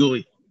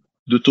catégorie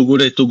de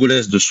Togolais et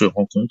Togolaises de se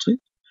rencontrer,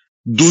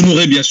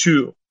 d'honorer bien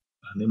sûr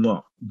la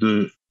mémoire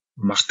de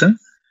Martin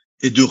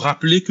et de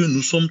rappeler que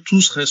nous sommes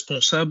tous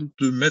responsables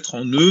de mettre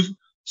en œuvre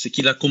ce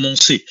qu'il a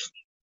commencé.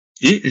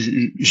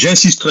 Et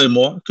j'insisterai,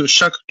 moi, que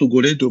chaque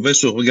Togolais devait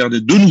se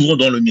regarder de nouveau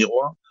dans le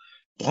miroir,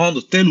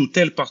 prendre telle ou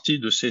telle partie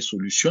de ces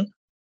solutions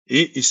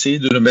et essayer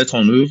de le mettre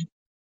en œuvre,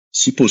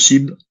 si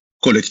possible,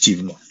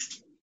 collectivement.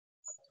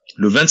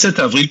 Le 27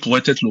 avril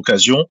pourrait être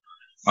l'occasion,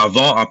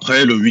 avant,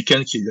 après, le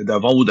week-end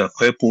d'avant ou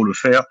d'après, pour le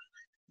faire.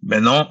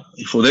 Maintenant,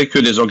 il faudrait que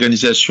les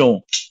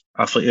organisations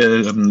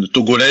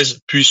togolaises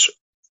puissent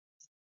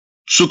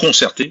se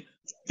concerter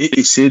et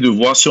essayer de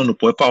voir si on ne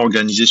pourrait pas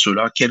organiser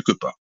cela quelque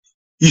part.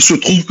 Il se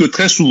trouve que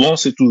très souvent,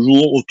 c'est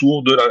toujours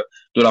autour de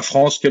la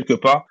France, quelque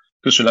part,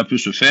 que cela peut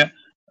se faire.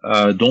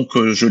 Donc,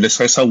 je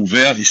laisserai ça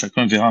ouvert et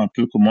chacun verra un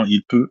peu comment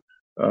il peut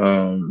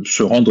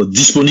se rendre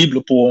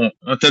disponible pour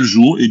un tel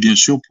jour et bien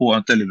sûr pour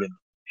un tel événement.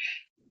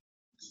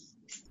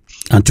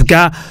 En tout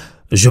cas,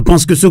 je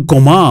pense que ce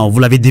comment vous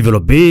l'avez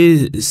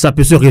développé, ça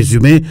peut se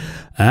résumer.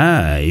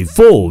 Il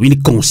faut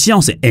une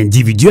conscience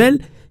individuelle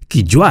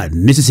qui doit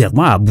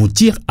nécessairement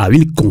aboutir à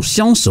une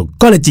conscience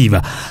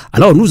collective.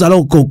 Alors, nous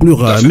allons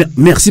conclure.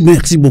 Merci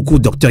beaucoup,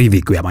 Dr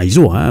Yves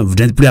Amouzou. Vous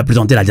n'êtes plus à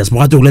présenter la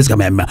diaspora togolaise quand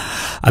même.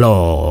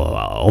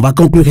 Alors, on va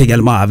conclure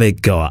également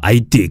avec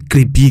Haïté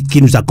Crépi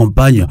qui nous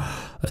accompagne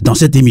dans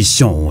cette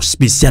émission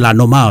spéciale en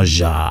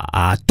hommage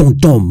à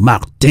tonton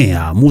Martin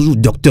Amouzou,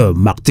 Dr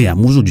Martin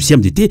Amouzou du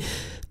CMDT,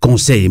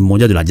 Conseil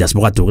Mondial de la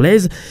Diaspora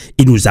Togolaise.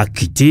 Il nous a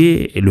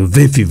quittés le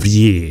 20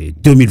 février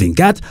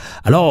 2024.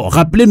 Alors,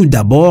 rappelez-nous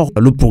d'abord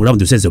le programme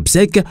de ces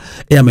obsèques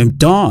et en même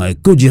temps,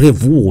 que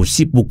direz-vous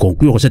aussi pour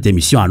conclure cette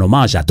émission en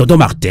hommage à tonton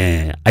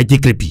Martin, Haïté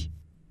Crépi?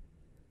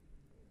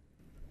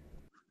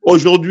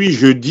 Aujourd'hui,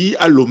 jeudi,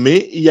 à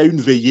Lomé, il y a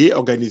une veillée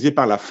organisée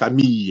par la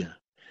famille.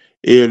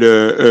 Et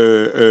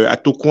à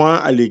Tocoin,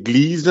 à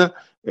l'église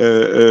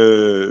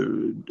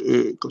de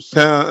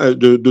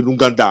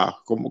l'Ouganda,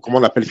 comment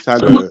on appelle ça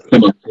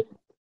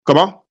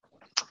comment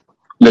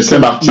les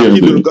Saint-Martyrs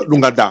de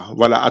l'Ouganda,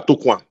 voilà, à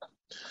Tocoin.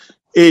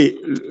 Et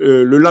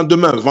le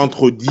lendemain,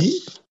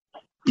 vendredi,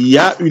 il y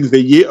a une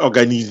veillée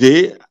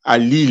organisée à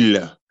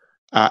Lille,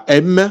 à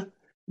M,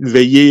 une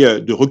veillée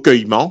de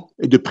recueillement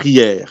et de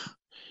prière.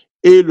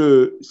 Et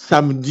le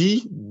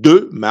samedi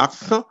 2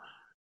 mars,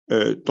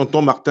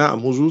 tonton Martin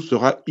Amouzou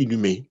sera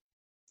inhumé.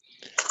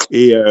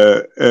 Et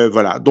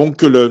voilà,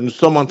 donc nous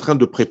sommes en train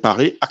de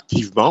préparer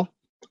activement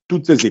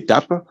toutes ces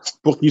étapes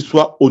pour qu'il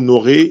soit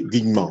honoré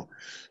dignement.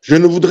 Je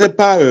ne voudrais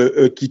pas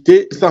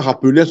quitter sans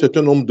rappeler un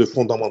certain nombre de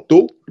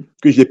fondamentaux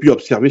que j'ai pu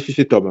observer chez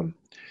cet homme.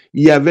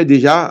 Il y avait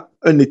déjà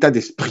un état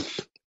d'esprit,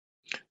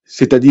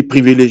 c'est-à-dire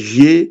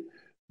privilégier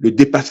le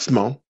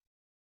dépassement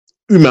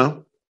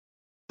humain,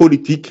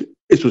 politique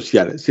et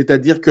social.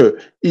 C'est-à-dire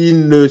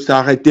qu'il ne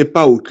s'arrêtait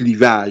pas au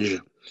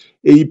clivage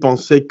et il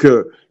pensait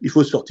qu'il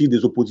faut sortir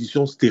des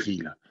oppositions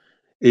stériles.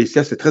 Et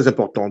ça, c'est très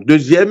important.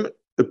 Deuxième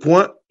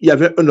point, il y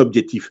avait un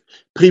objectif,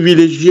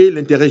 privilégier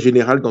l'intérêt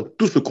général dans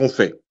tout ce qu'on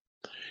fait.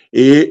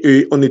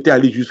 Et on était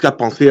allé jusqu'à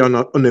penser à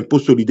un impôt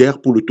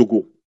solidaire pour le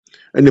Togo,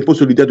 un impôt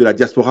solidaire de la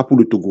diaspora pour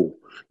le Togo.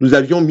 Nous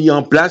avions mis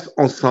en place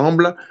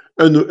ensemble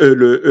 1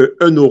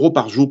 euro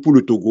par jour pour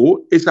le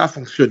Togo et ça a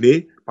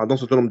fonctionné pendant un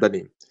certain nombre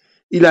d'années.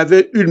 Il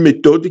avait une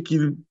méthode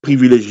qu'il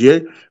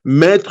privilégiait,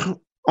 mettre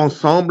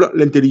ensemble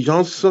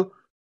l'intelligence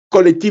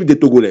collective des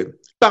Togolais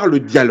par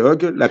le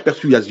dialogue, la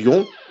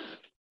persuasion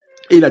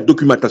et la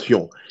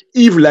documentation.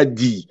 Yves l'a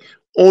dit,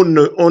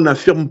 on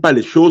n'affirme pas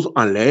les choses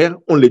en l'air,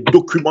 on les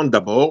documente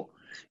d'abord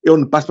et on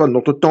ne passe pas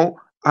notre temps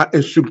à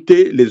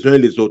insulter les uns et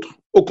les autres.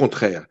 Au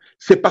contraire,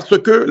 c'est parce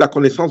que la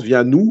connaissance vient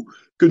à nous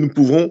que nous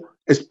pouvons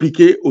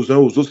expliquer aux uns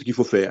aux autres ce qu'il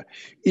faut faire.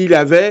 Il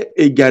avait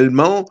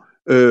également,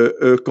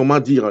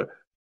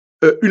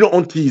 une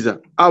hantise,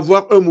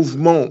 avoir un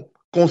mouvement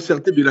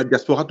concerté de la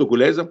diaspora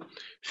togolaise,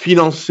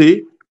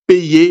 financé,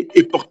 payé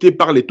et porté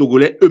par les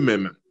Togolais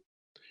eux-mêmes.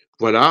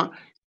 Voilà.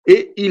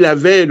 Et il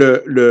avait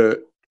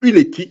une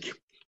éthique,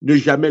 ne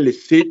jamais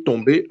laisser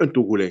tomber un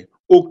Togolais.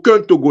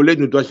 Aucun Togolais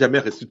ne doit jamais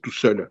rester tout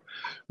seul.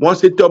 Moi,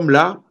 cet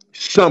homme-là,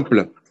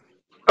 simple,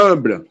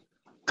 humble,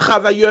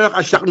 travailleur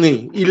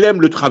acharné, il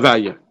aime le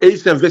travail et il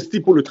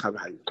s'investit pour le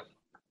travail.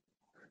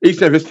 et il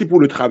s'investit pour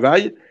le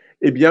travail,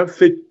 eh bien,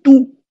 fait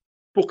tout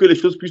pour que les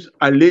choses puissent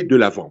aller de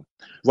l'avant.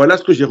 Voilà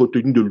ce que j'ai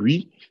retenu de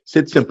lui,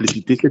 cette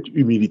simplicité, cette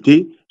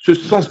humilité, ce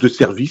sens de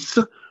service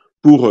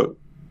pour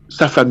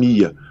sa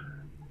famille,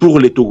 pour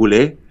les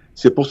Togolais.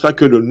 C'est pour ça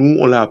que nous,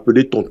 on l'a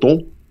appelé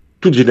tonton,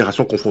 toute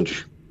génération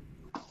confondue.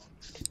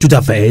 Tout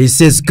à fait. Et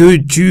c'est ce que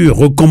tu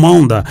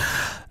recommandes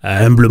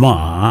humblement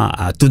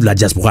à toute la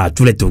diaspora, à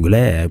tous les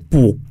Togolais,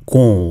 pour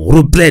qu'on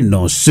reprenne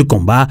ce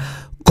combat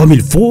comme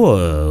il faut,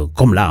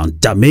 comme l'a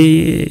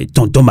entamé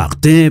tonton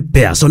Martin,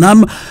 paix à son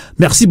âme.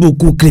 Merci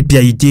beaucoup,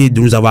 Clépiaïté,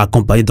 de nous avoir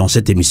accompagnés dans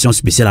cette émission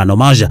spéciale en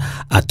hommage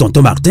à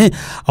tonton Martin.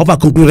 On va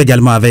conclure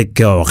également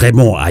avec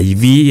Raymond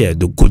Aïvi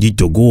de Codi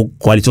Togo,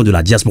 coalition de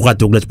la Diaspora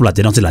Togolaise pour la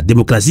tenance et la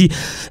démocratie.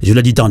 Je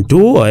l'ai dit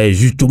tantôt,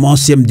 justement,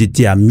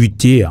 CMDT a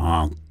muté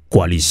en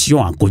coalition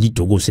en Codi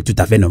Togo, c'est tout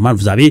à fait normal.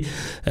 Vous avez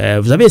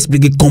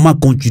expliqué comment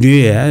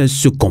continuer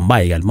ce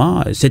combat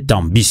également, cette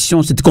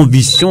ambition, cette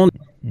conviction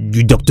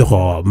du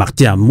docteur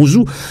Martin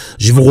Amouzou.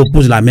 Je vous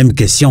repose la même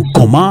question.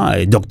 Comment,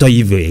 docteur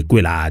Yves Ekwe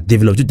l'a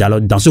développé tout à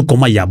l'heure, dans ce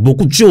combat, il y a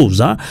beaucoup de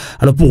choses.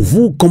 Alors pour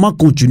vous, comment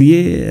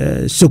continuer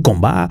ce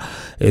combat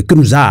que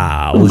nous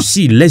a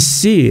aussi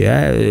laissé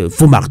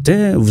Faux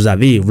Martin? Vous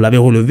l'avez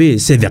relevé,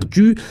 ses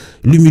vertus,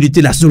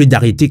 l'humilité, la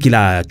solidarité qu'il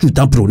a tout le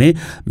temps prôné,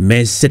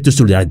 mais cette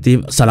solidarité,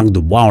 sa langue de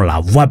bois, on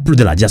la voit plus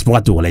de la diaspora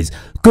togolaise.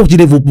 Que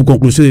retirez-vous pour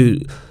conclure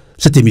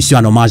cette émission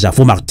en hommage à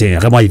Faux Martin,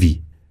 Raymond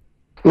Aïvi?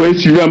 Oui,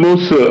 Sylvia Amos,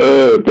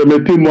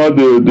 permettez-moi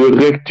de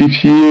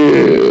rectifier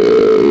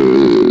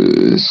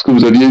ce que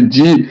vous aviez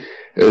dit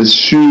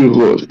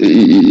sur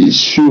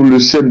le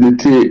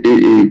CMDT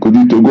et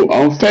Codi Togo.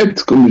 En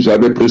fait, comme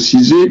j'avais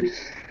précisé,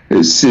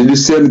 le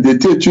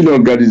CMDT est une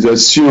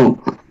organisation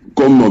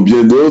comme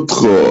bien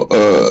d'autres,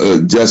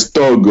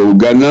 Diastog au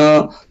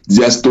Ghana,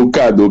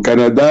 Diastocad au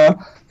Canada,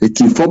 et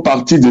qui font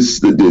partie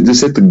de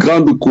cette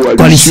grande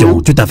coalition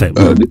tout à fait.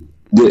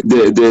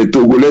 des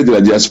Togolais de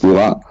la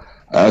diaspora.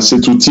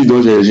 Cet outil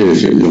dont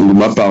on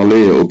m'a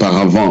parlé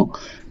auparavant.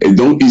 Et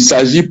donc, il ne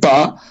s'agit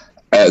pas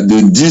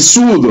de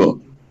dissoudre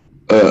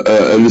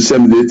le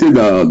CMDT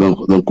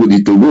dans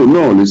Codi Togo.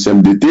 Non, le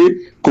CMDT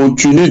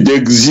continue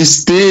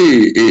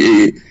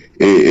d'exister et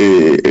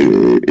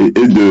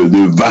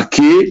de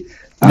vaquer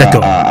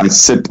à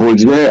ces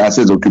projets, à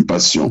ces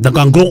occupations. Donc,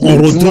 en gros, on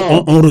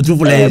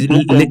retrouve les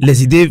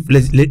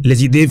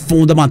idées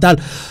fondamentales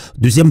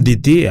du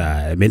CMDT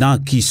maintenant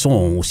qui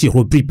sont aussi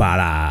reprises par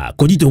la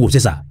Codi Togo, c'est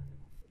ça?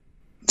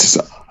 C'est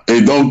ça.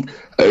 Et donc,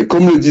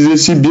 comme le disait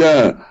si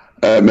bien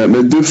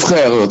mes deux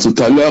frères tout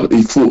à l'heure,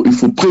 il faut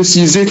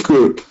préciser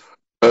que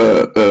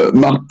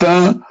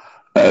Martin,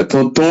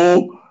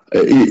 tonton,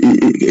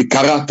 est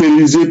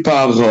caractérisé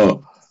par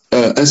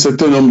un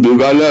certain nombre de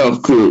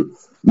valeurs que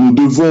nous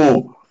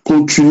devons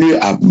continuer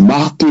à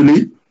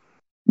marteler,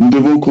 nous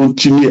devons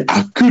continuer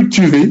à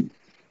cultiver,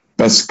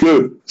 parce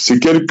que c'est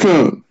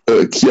quelqu'un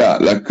qui a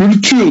la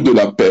culture de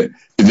la paix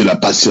et de la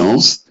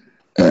patience.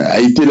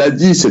 Haïté l'a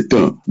dit, c'est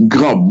un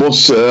grand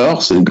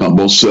bosseur,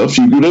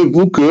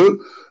 Figurez-vous que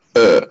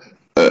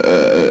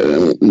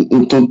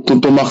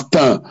tonton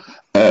Martin,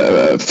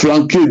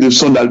 flanqué de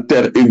son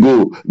alter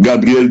ego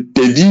Gabriel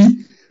Teddy,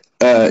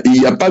 il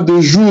n'y a pas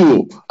de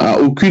jour,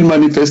 aucune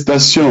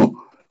manifestation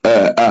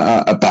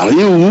à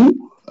Paris où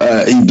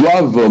ils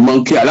doivent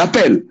manquer à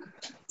l'appel.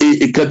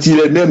 Et quand il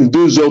est même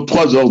 2h,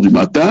 3h du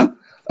matin,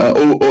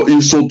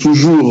 ils sont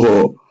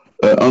toujours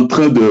en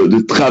train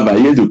de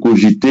travailler, de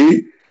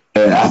cogiter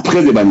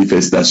après des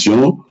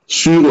manifestations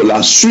sur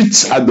la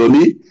suite à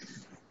donner,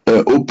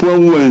 au point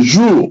où un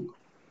jour,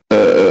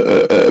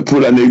 pour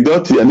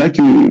l'anecdote, il y en a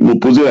qui m'ont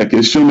posé la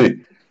question, mais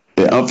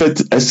en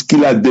fait, est-ce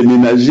qu'il a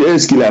déménagé,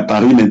 est-ce qu'il est à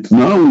Paris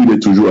maintenant ou il est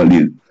toujours à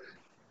Lille?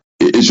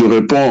 Et je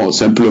réponds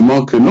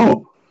simplement que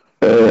non.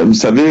 Vous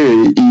savez,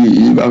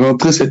 il va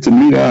rentrer cette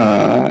nuit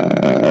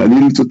à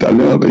Lille tout à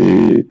l'heure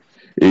et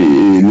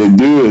les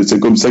deux, c'est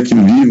comme ça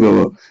qu'ils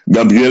vivent,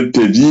 Gabriel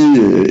Teddy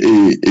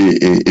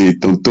et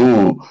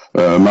tonton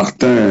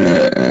Martin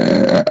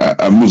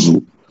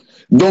Amouzou.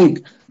 Donc,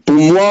 pour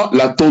moi,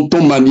 la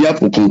tonton mania,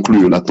 pour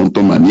conclure, la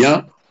tonton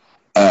mania,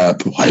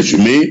 pour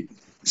résumer,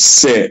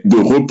 c'est de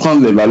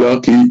reprendre les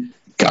valeurs qui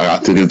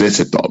caractérisaient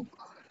cet homme.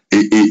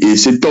 Et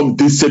cet homme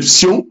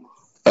déception,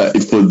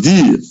 il faut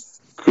dire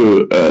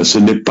que ce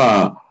n'est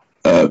pas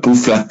pour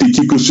flatter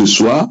qui que ce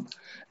soit,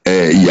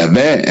 il y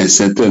avait un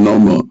certain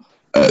nombre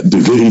de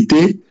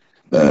vérité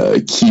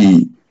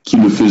qui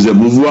le faisait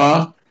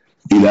mouvoir.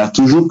 Il a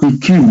toujours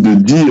coutume de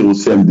dire au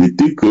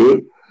CMDT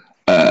que,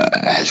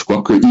 je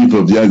crois que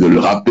Yves vient de le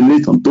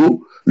rappeler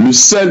tantôt, le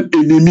seul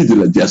ennemi de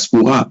la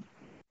diaspora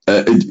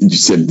du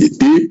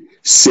CMDT,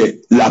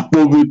 c'est la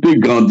pauvreté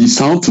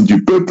grandissante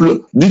du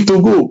peuple du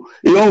Togo.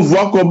 Et on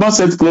voit comment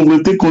cette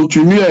pauvreté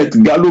continue à être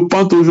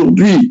galopante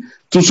aujourd'hui.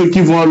 Tous ceux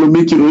qui vont à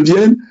Lomé, qui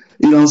reviennent,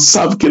 ils en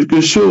savent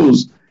quelque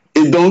chose.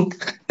 Et donc,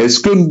 est-ce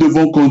que nous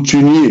devons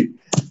continuer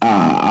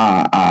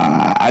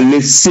à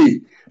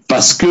laisser,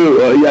 parce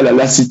que il y a la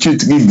lassitude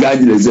qui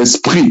gagne les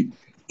esprits,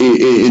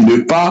 et ne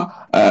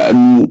pas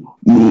nous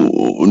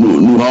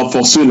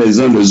renforcer les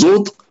uns les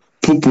autres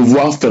pour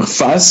pouvoir faire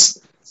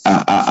face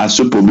à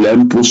ce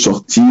problème pour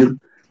sortir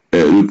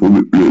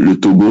le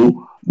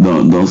Togo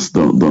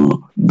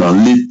dans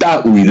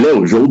l'état où il est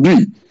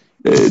aujourd'hui.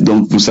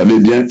 Donc, vous savez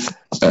bien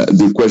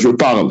de quoi je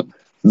parle.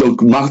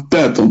 Donc,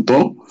 Martin,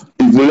 tonton,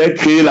 il voulait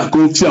créer la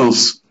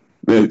confiance.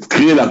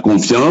 Créer la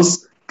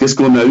confiance, qu'est-ce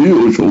qu'on a eu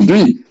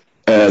aujourd'hui?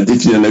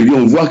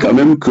 On voit quand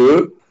même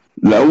que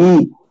là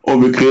où on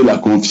veut créer la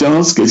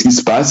confiance, qu'est-ce qui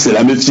se passe? C'est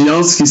la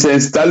méfiance qui s'est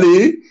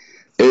installée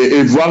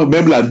et voire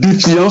même la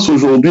défiance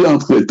aujourd'hui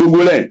entre les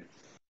Togolais.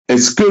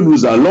 Est-ce que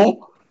nous allons,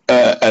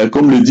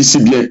 comme le dit si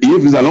bien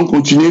Yves, nous allons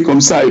continuer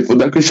comme ça? Il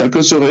faudra que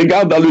chacun se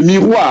regarde dans le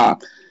miroir.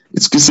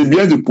 Est-ce que c'est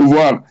bien de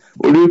pouvoir,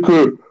 au lieu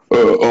que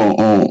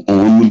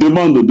on nous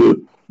demande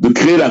de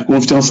créer la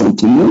confiance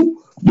entre nous,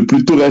 de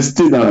plutôt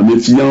rester dans la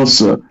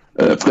méfiance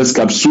presque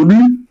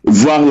absolue,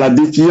 voire la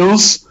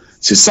défiance?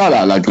 C'est ça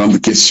la grande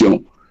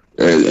question.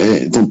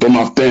 Tonton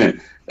Martin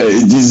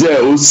disait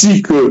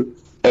aussi que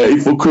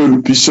il faut que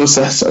nous puissions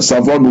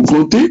savoir nous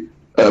compter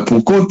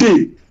pour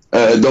compter.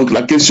 Donc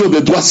la question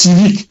des droits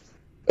civiques,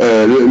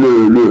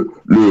 le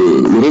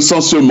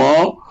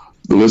recensement,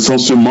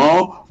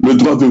 le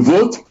droit de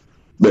vote.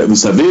 Ben, vous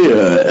savez,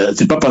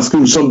 c'est pas parce que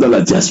nous sommes dans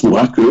la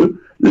diaspora que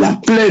la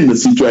pleine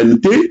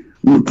citoyenneté,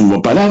 nous ne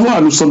pouvons pas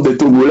l'avoir. Nous sommes des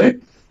Togolais.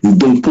 Et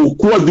donc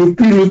pourquoi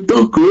depuis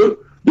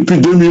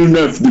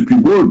 2009, depuis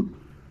Gaulle,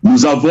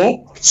 nous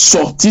avons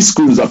sorti ce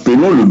que nous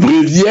appelons le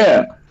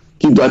bréviaire,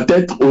 qui doit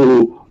être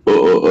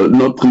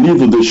notre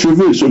livre de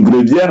chevet. Ce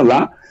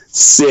bréviaire-là,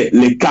 c'est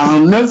les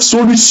 49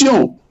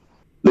 solutions.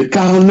 Les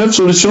 49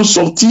 solutions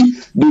sorties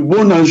de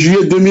Bonn en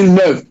juillet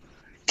 2009.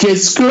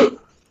 Qu'est-ce que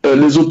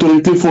les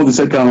autorités font de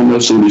ces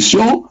 49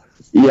 solutions?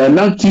 Il y en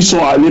a qui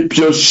sont allés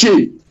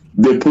piocher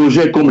des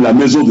projets comme la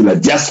maison de la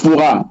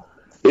diaspora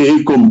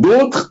et comme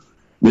d'autres,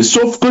 mais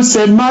sauf que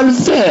c'est mal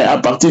fait à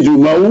partir du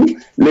moment où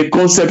les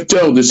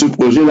concepteurs de ce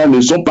projet-là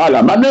ne sont pas à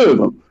la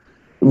manœuvre.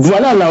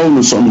 Voilà là où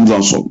nous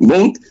en sommes.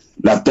 Donc,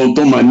 la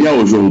tonton Mania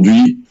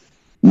aujourd'hui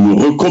nous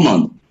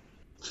recommande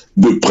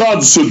de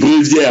prendre ce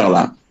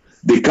bréviaire-là,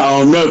 des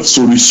 49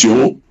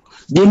 solutions,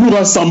 de nous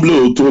rassembler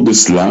autour de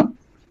cela,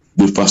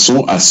 de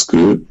façon à ce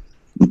que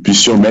nous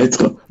puissions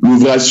mettre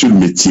l'ouvrage sur le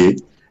métier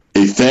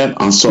et faire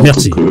en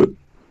sorte que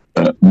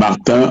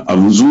Martin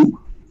Amouzou,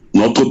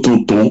 notre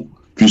tonton,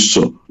 puisse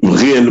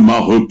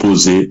réellement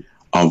reposer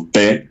en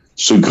paix,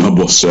 ce grand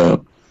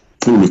bosseur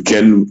pour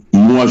lequel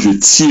moi je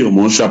tire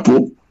mon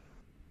chapeau,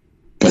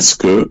 parce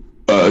que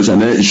je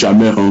n'ai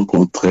jamais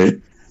rencontré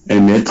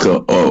un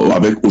être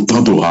avec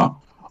autant d'aura,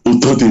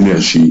 autant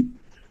d'énergie,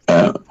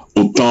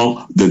 autant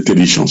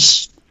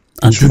d'intelligence.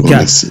 En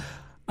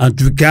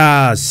tout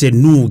cas, c'est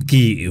nous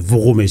qui vous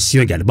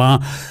remercions également.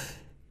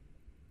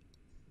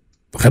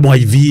 Vraiment,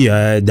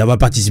 Yves, d'avoir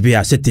participé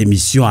à cette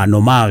émission en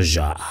hommage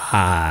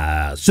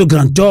à ce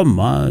grand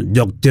homme,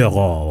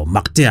 docteur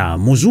Martin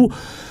Amouzou.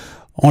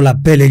 On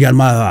l'appelle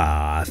également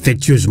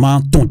affectueusement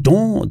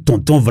tonton.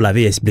 Tonton, vous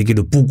l'avez expliqué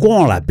de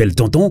pourquoi on l'appelle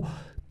tonton.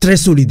 Très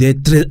solidaire,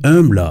 très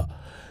humble.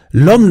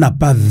 L'homme n'a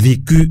pas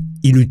vécu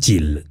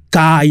inutile,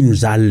 car il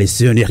nous a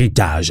laissé un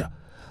héritage.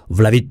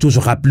 Vous l'avez tous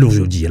rappelé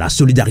aujourd'hui, la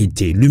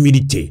solidarité,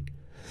 l'humilité.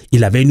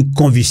 Il avait une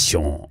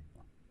conviction,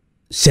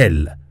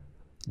 celle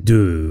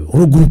de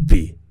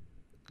regrouper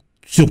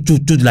surtout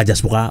toute la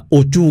diaspora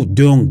autour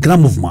d'un grand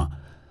mouvement,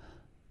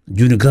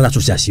 d'une grande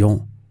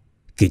association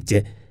qui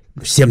était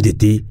le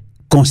CMDT,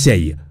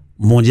 Conseil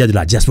Mondial de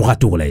la Diaspora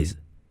Togolaise.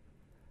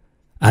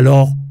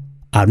 Alors,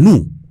 à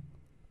nous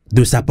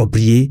de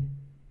s'approprier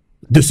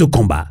de ce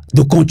combat,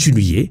 de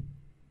continuer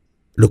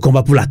le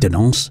combat pour la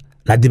tenance,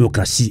 la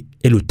démocratie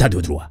et l'état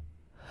de droit.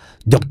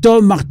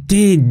 Docteur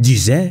Martin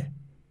disait,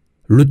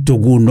 le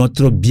Togo,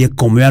 notre bien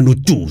commun à nous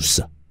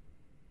tous.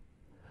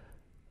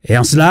 Et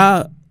en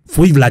cela,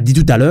 Fouille l'a dit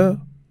tout à l'heure,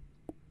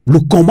 le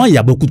combat, il y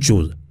a beaucoup de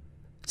choses.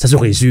 Ça se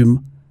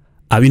résume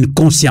à une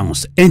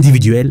conscience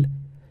individuelle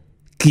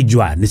qui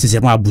doit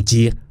nécessairement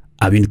aboutir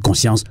à une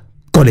conscience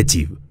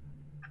collective.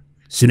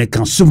 Ce n'est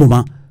qu'en ce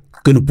moment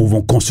que nous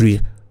pouvons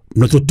construire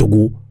notre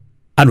Togo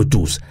à nous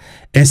tous.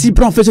 Ainsi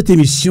prend fait cette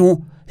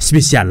émission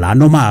spéciale en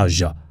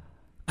hommage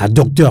à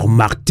Dr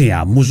Martin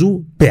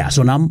Amouzou, paix à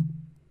son âme.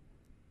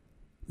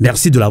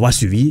 Merci de l'avoir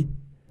suivi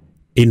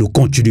et nous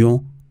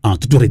continuons en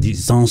toute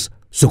résistance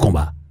ce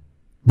combat.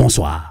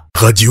 Bonsoir.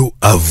 Radio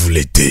à vous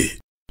l'été,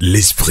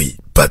 l'esprit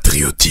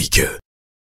patriotique.